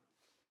much.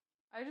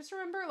 I just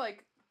remember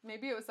like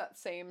maybe it was that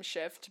same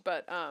shift,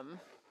 but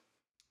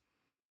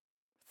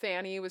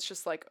Fanny was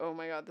just like, "Oh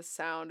my god, the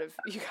sound of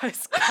you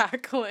guys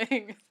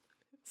cackling."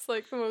 It's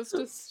like the most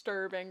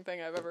disturbing thing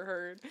I've ever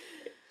heard.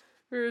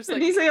 We were just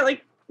Did he say it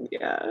like,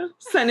 yeah,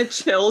 send a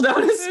chill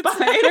down his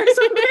spine or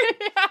something?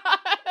 Yeah.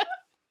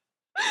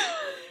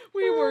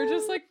 We were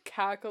just like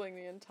cackling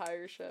the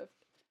entire shift.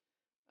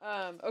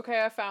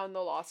 Okay, I found the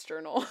lost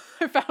journal.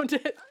 I found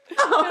it.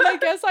 And I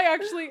guess I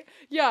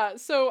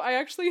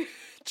actually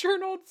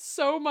journaled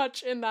so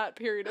much in that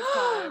period of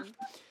time.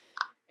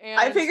 And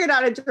I figured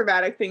out a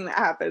dramatic thing that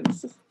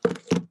happens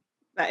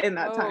in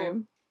that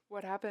time.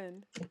 What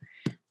happened?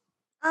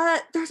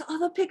 There's all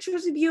the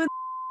pictures of you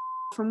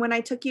from when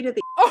I took you to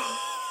the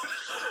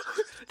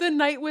the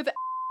night with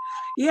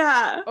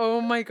Yeah. Oh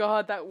my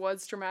god, that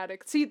was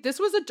dramatic. See, this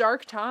was a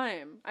dark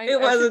time. I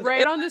should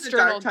write on this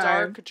journal,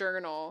 dark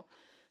journal.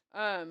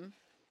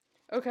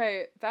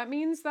 Okay, that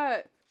means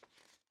that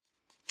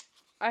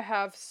I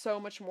have so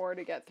much more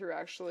to get through,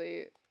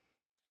 actually.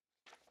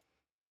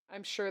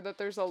 I'm sure that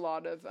there's a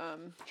lot of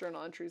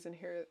journal entries in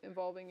here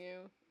involving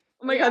you.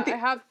 Oh my god,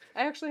 I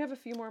actually have a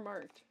few more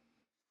marked.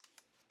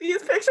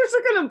 These pictures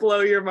are gonna blow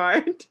your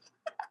mind.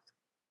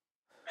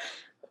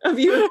 Of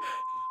you.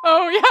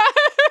 Oh yeah.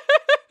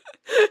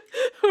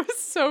 It was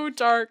so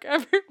dark.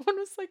 Everyone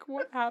was like,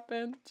 what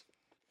happened?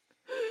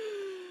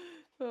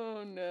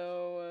 Oh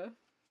no. I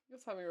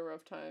was having a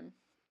rough time.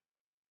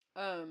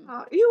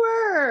 You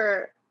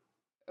were.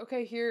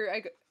 Okay,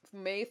 here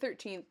May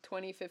 13th,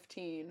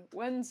 2015,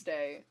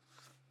 Wednesday.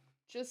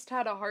 Just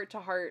had a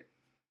heart-to-heart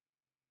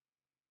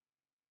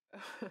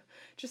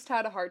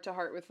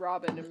with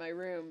Robin in my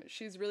room.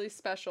 She's really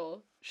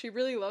special. She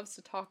really loves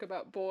to talk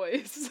about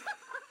boys.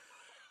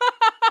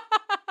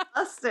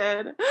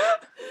 Busted.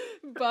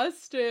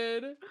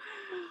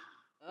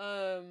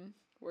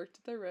 Worked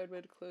at the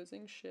Redwood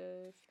closing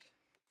shift.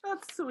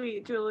 That's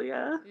sweet,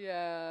 Julia.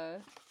 Yeah,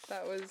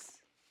 that was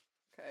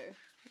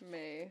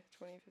May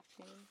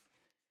 2015.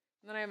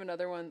 And then I have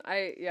another one.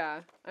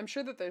 I'm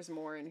sure that there's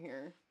more in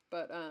here,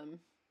 but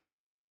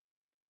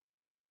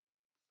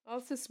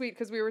also sweet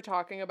because we were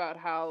talking about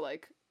how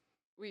like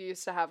we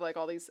used to have like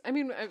all these. I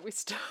mean,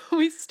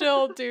 we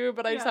still do,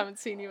 but I just haven't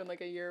seen you in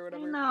like a year or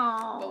whatever.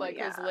 No, but like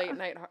those late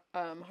night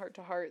heart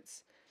to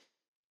hearts.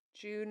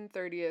 June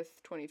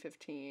 30th,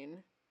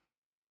 2015.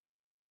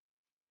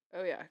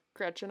 Oh yeah,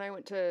 Gretchen and I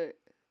went to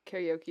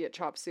karaoke at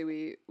Chop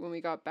Suey when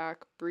we got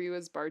back. Brie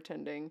was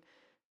bartending.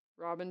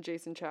 Robin,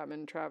 Jason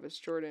Chapman, Travis,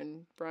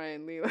 Jordan,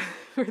 Brian, Leela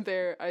were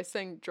there. I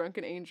sang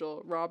Drunken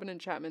Angel. Robin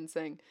and Chapman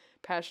sang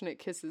Passionate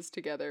Kisses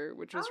together,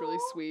 which was really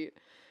sweet.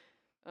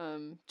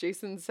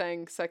 Jason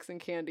sang Sex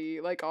and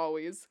Candy, like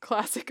always.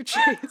 Classic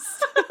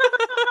Chase.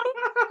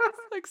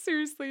 Like,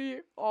 seriously,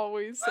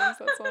 always sings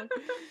that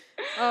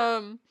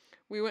song.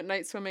 We went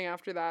night swimming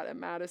after that at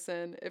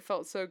Madison. It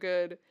felt so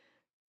good.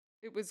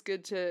 It was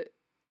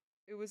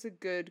a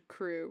good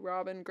crew.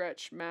 Robin,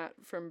 Gretch, Matt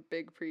from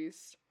Big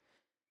Priest,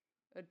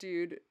 a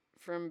dude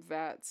from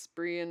Vats,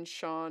 Brian,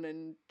 Sean,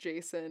 and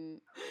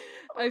Jason.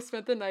 I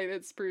spent the night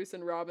at Spruce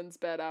and Robin's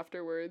bed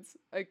afterwards.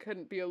 I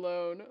couldn't be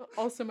alone.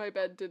 Also, my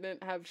bed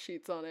didn't have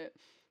sheets on it.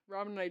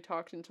 Robin and I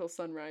talked until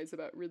sunrise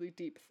about really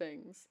deep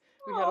things.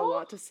 We had a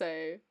lot to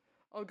say.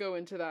 I'll go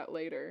into that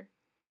later.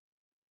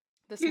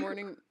 This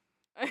morning...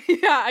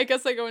 yeah, I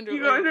guess I go into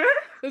it later.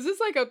 This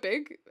is like a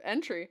big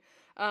entry.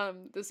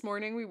 This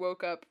morning we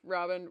woke up,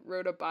 Robin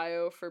wrote a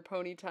bio for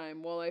Pony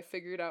Time while I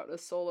figured out a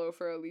solo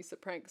for a Lisa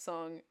Prank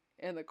song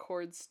and the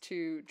chords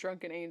to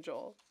Drunken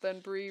Angel. Then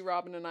Bree,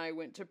 Robin, and I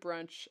went to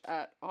brunch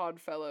at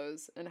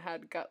Oddfellows and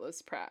had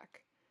Gutless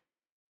Prack.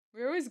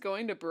 We're always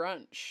going to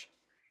brunch.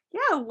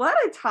 Yeah, what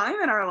a time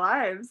in our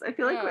lives. I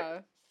feel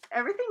like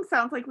everything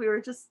sounds like we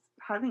were just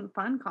having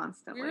fun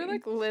constantly. We were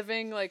like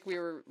living like we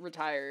were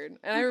retired.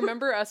 And I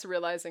remember us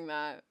realizing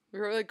that. We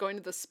were like going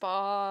to the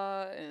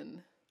spa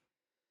and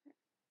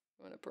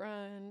going to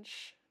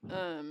brunch.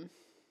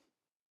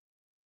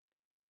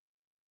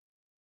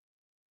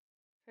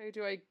 Okay,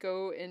 do I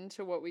go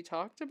into what we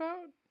talked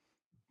about?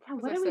 Yeah,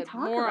 what did we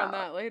talk more about? On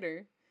that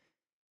later.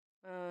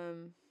 I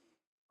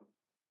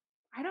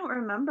don't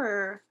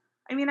remember.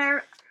 I mean, I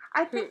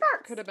think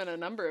that could have been a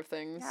number of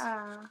things.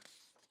 Yeah.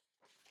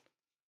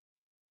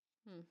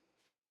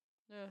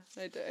 Yeah,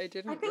 I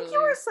didn't. I think you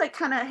were like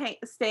kind of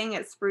staying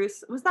at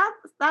Spruce. Was that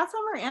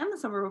summer and the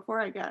summer before?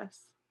 I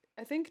guess.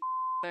 I think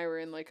and I were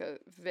in like a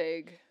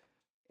vague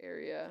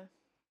area.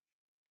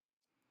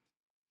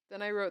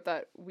 Then I wrote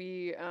that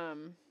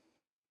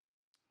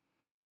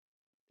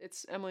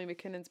it's Emily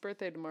McKinnon's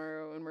birthday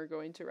tomorrow and we're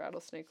going to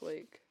Rattlesnake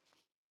Lake.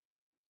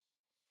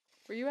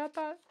 Were you at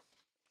that?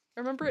 I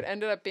remember it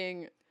ended up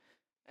being,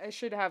 I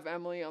should have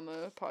Emily on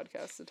the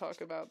podcast to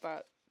talk about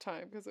that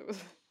time because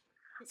it's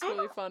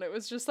really fun. It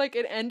was just like,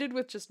 it ended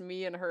with just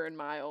me and her and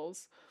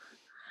Miles.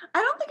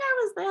 I don't think I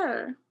was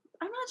there.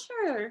 I'm not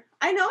sure.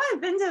 I know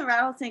I've been to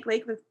Rattlesnake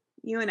Lake with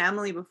you and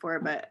Emily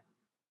before, but...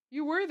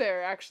 You were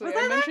there, actually.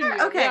 I mentioned there?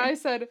 you. Okay. Yeah, I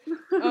said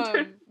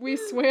we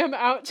swam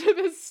out to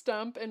this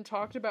stump and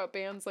talked about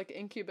bands like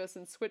Incubus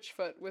and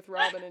Switchfoot with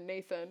Robin and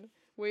Nathan.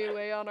 We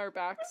lay on our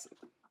backs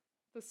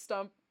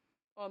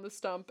on the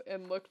stump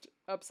and looked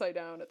upside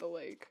down at the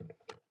lake.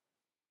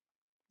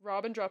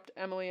 Robin dropped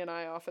Emily and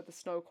I off at the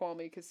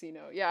Snoqualmie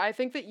Casino. Yeah, I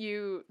think that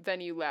you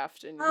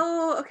left and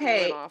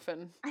okay. went off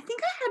and I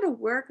think I had to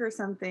work or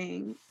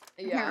something.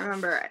 I can't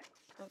remember it.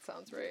 That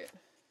sounds right.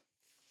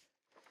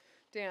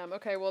 Damn,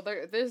 okay, well,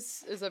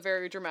 this is a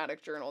very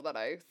dramatic journal that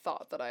I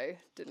thought that I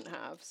didn't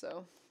have,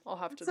 so I'll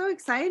have to... So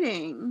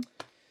exciting.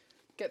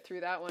 Get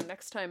through that one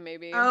next time,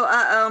 maybe.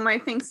 Oh, my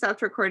thing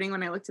stopped recording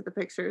when I looked at the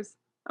pictures.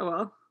 Oh,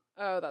 well.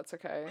 Oh, that's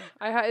okay.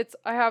 I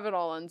have it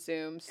all on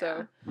Zoom,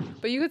 so... Yeah.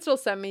 But you could still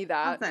send me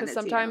that, because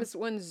sometimes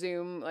when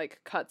Zoom, like,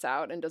 cuts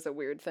out and does a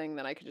weird thing,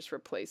 then I could just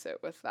replace it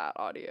with that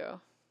audio.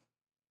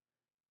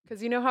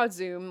 Because you know how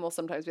Zoom will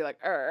sometimes be like,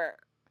 Yeah.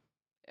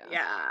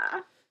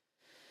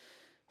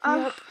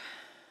 Yep.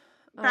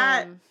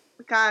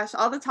 Gosh,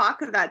 all the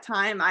talk of that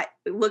time,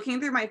 looking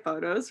through my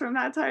photos from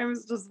that time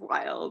is just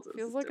wild.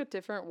 Feels like a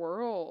different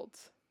world.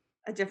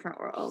 A different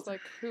world. Just like,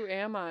 who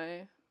am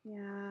I?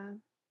 Yeah.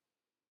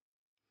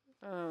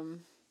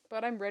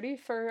 But I'm ready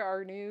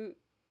for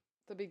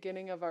the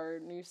beginning of our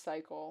new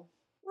cycle.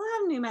 We'll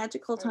have new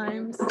magical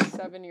times.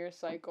 7-year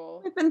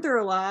cycle. We've been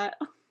through a lot.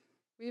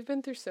 We've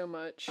been through so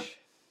much.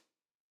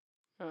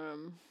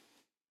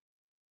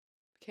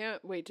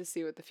 Can't wait to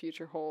see what the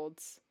future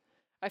holds.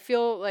 I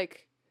feel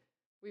like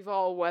we've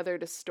all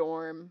weathered a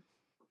storm.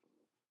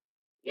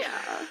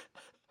 Yeah.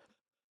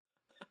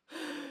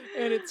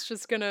 And it's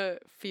just gonna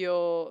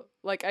feel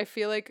like, I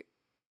feel like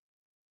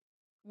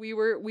we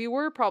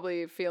were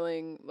probably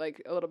feeling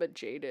like a little bit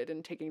jaded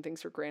and taking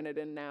things for granted,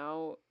 and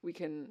now we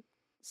can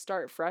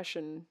start fresh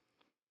and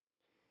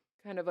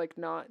kind of like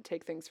not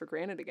take things for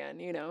granted again,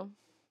 you know?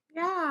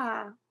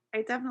 Yeah.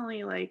 I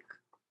definitely like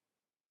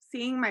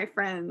seeing my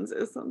friends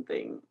is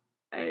something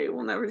I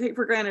will never take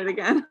for granted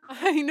again.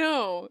 I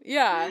know.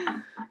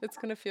 Yeah. It's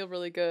going to feel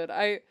really good.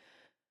 I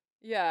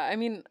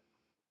mean,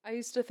 I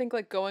used to think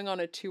like going on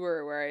a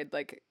tour where I'd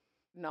like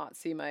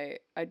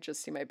I'd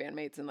just see my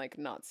bandmates and like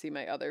not see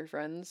my other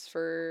friends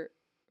for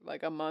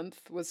like a month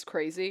was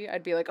crazy.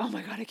 I'd be like, oh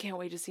my God, I can't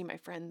wait to see my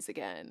friends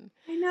again.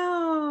 I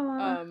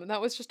know. And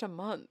that was just a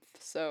month.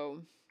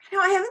 So I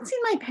know, I haven't seen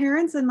my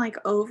parents in like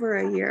over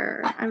a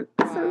year. I'm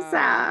so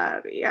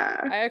sad.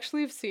 Yeah. I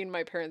actually have seen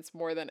my parents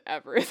more than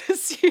ever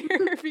this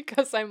year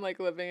because I'm like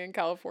living in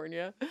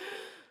California.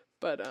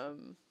 But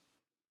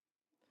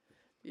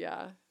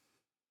yeah.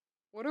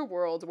 What a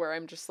world where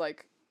I'm just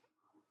like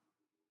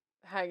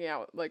hanging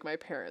out, like my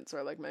parents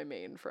are like my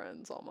main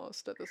friends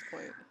almost at this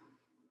point.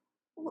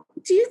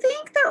 Do you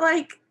think that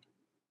like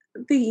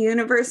the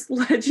universe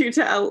led you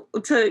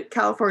to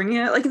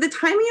California? Like the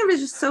timing of it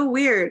is just so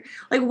weird.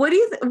 Like what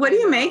do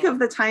you make of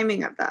the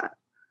timing of that?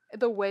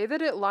 The way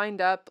that it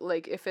lined up,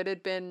 like if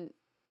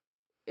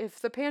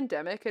the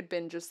pandemic had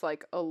been just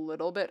like a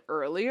little bit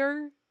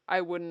earlier,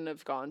 I wouldn't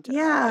have gone to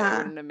LA. I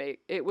wouldn't have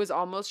it was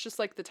almost just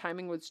like the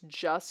timing was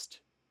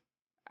just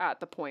at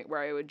the point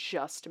where I would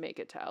just make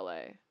it to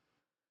LA.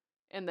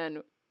 And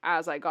then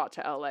as I got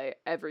to LA,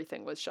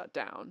 everything was shut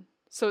down.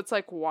 So it's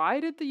like, why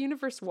did the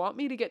universe want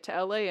me to get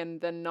to LA and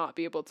then not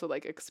be able to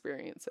like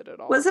experience it at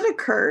all? Was it a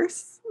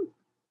curse?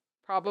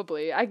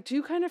 Probably. I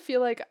do kind of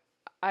feel like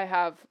I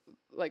have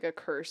like a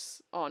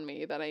curse on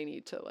me that I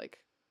need to like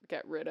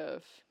get rid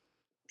of.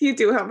 You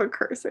do have a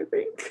curse, I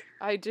think.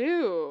 I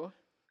do.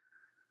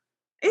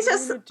 It's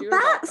just something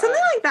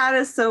like that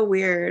is so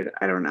weird.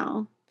 I don't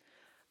know.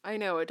 I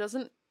know, it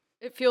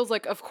feels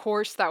like of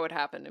course that would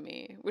happen to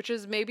me, which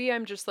is maybe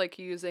I'm just like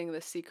using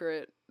The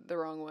Secret the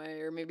wrong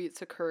way, or maybe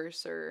it's a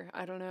curse, or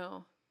I don't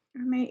know.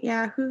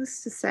 Yeah,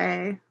 who's to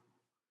say?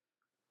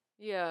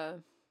 Yeah.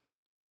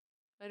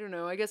 I don't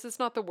know. I guess it's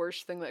not the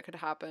worst thing that could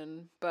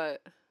happen,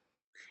 but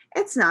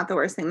it's not the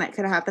worst thing that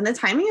could happen. The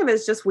timing of it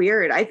is just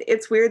weird.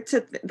 It's weird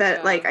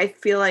like I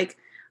feel like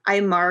I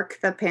mark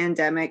the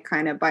pandemic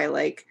kind of by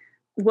like,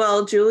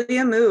 well,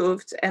 Julia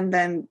moved and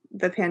then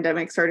the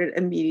pandemic started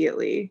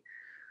immediately.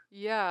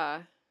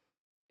 Yeah.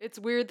 It's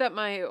weird that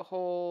my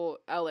whole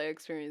LA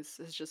experience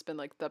has just been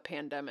like the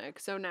pandemic.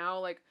 So now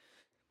like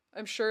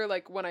I'm sure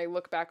like when I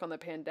look back on the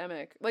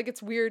pandemic, like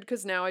it's weird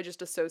because now I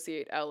just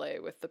associate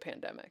LA with the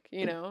pandemic,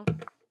 you know?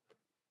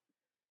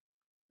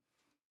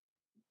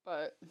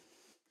 But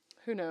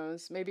who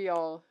knows? Maybe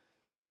I'll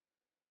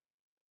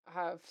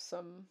have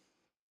some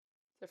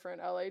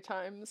different LA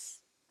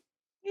times.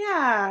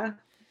 Yeah.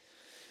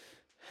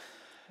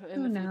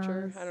 In the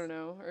future. I don't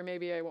know. Or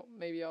maybe I won't.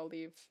 Maybe I'll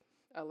leave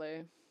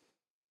LA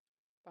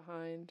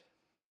behind.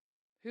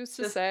 Who's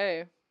to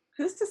say?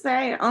 Who's to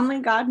say?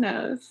 Only God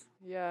knows.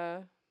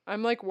 Yeah.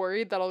 I'm like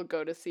worried that I'll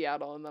go to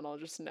Seattle and then I'll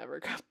just never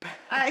come back.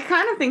 I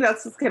kind of think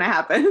that's what's gonna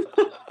happen.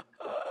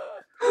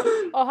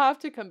 I'll have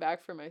to come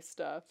back for my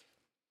stuff.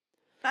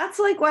 That's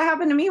like what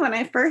happened to me when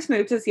I first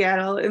moved to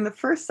Seattle in the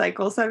first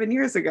cycle 7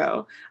 years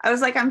ago. I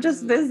was like, I'm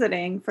just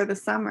visiting for the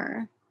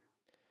summer.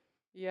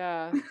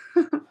 Yeah.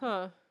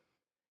 Huh.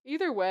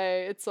 Either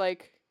way, it's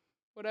like,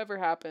 whatever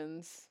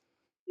happens.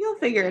 You'll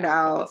figure it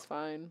out. It's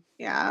fine.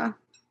 Yeah.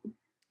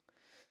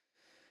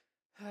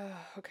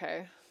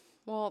 Okay.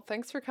 Well,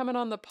 thanks for coming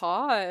on the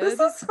pod. This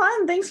was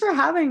fun. Thanks for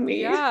having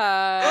me.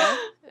 Yeah.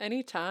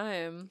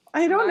 Anytime.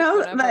 I don't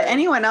know that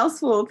anyone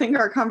else will think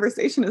our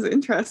conversation is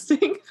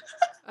interesting.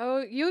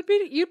 Oh, you'd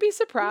be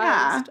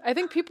surprised. Yeah. I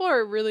think people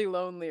are really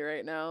lonely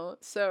right now.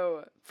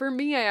 So for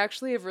me, I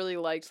actually have really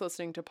liked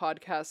listening to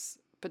podcasts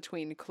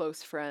between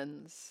close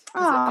friends. It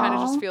kind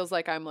of just feels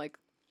like I'm like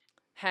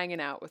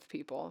hanging out with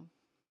people.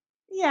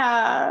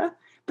 Yeah.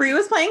 Bree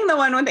was playing the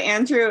one with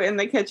Andrew in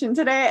the kitchen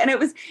today, and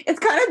it's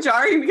kind of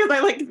jarring because I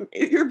like,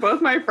 you're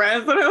both my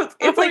friends, and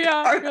it's like,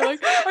 yeah. You're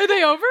like, are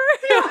they over?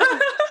 Yeah.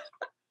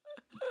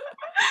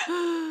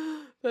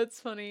 That's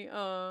funny.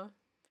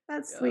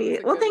 That's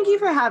sweet. Well, thank you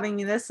for having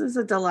me. This is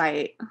a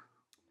delight.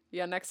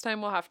 Yeah, next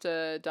time we'll have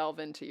to delve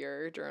into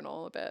your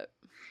journal a bit.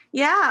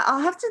 Yeah,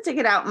 I'll have to dig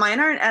it out. Mine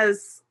aren't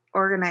as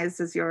organized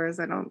as yours,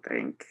 I don't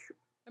think.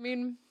 I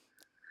mean,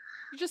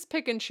 you just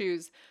pick and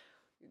choose.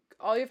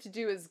 All you have to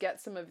do is get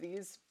some of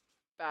these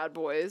bad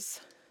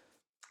boys.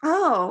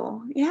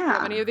 Oh, yeah. Do you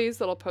have any of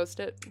these little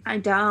Post-it? I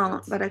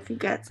don't, but I could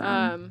get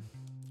some.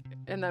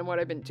 And then what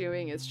I've been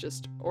doing is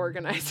just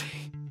organizing.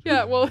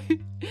 Yeah, well,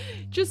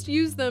 just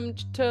use them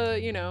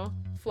to,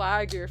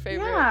 flag your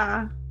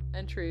favorite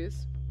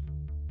entries.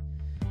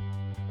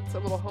 It's a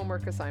little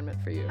homework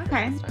assignment for you.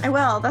 Okay, I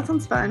will. That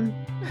sounds fun.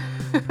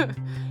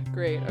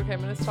 Great. Okay,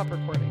 I'm going to stop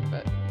recording,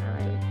 but all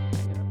right.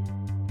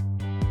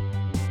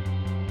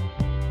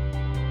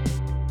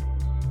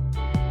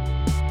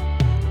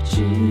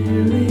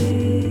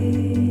 Julie's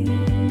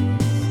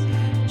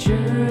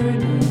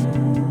Journal.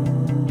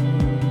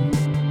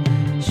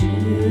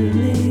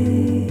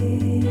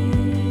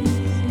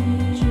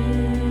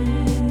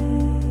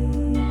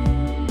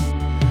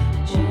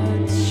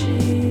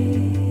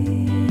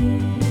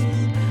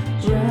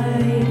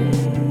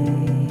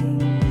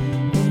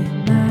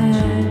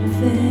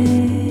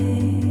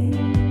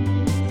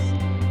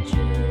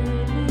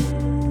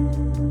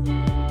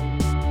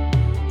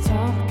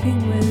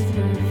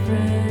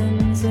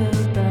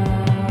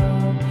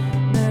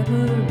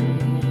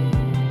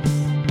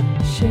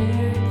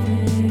 Shared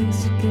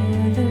things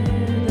together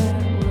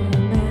that were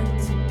meant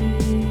to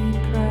be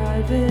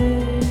private.